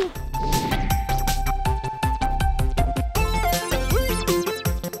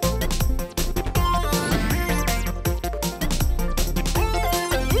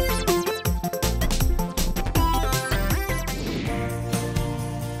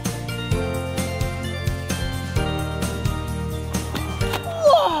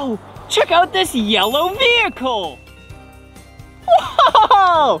 Check out this yellow vehicle!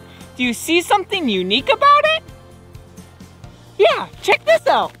 Whoa! Do you see something unique about it? Yeah, check this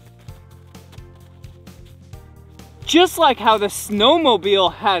out! Just like how the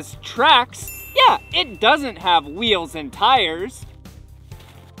snowmobile has tracks, yeah, it doesn't have wheels and tires.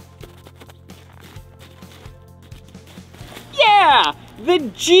 Yeah, the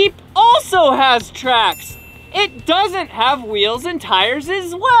Jeep also has tracks. It doesn't have wheels and tires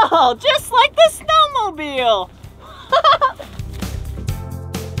as well, just like the snowmobile.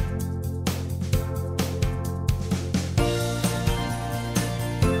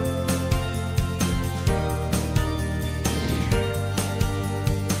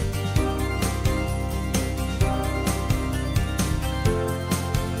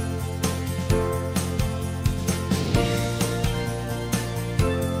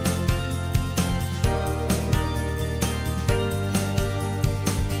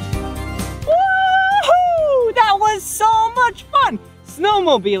 So much fun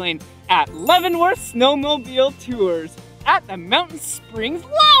snowmobiling at Leavenworth Snowmobile Tours at the Mountain Springs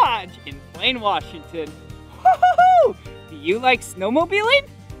Lodge in Plain, Washington. Woo-hoo-hoo! Do you like snowmobiling?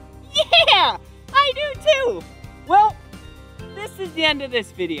 Yeah, I do too. Well, this is the end of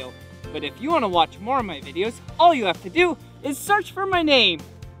this video, but if you want to watch more of my videos, all you have to do is search for my name.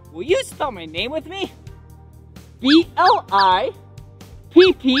 Will you spell my name with me? B-L-I-P-P-I.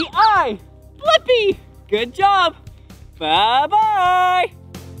 Blippi. Good job. Bye-bye!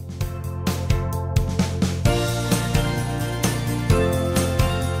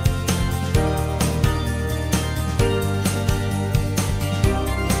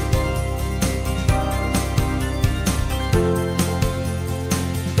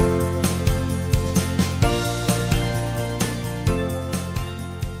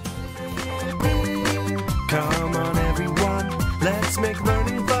 Come on everyone, let's make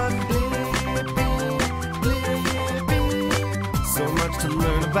learning fun. So much to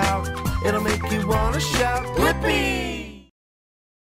learn about, it'll make you wanna shout, Blippi!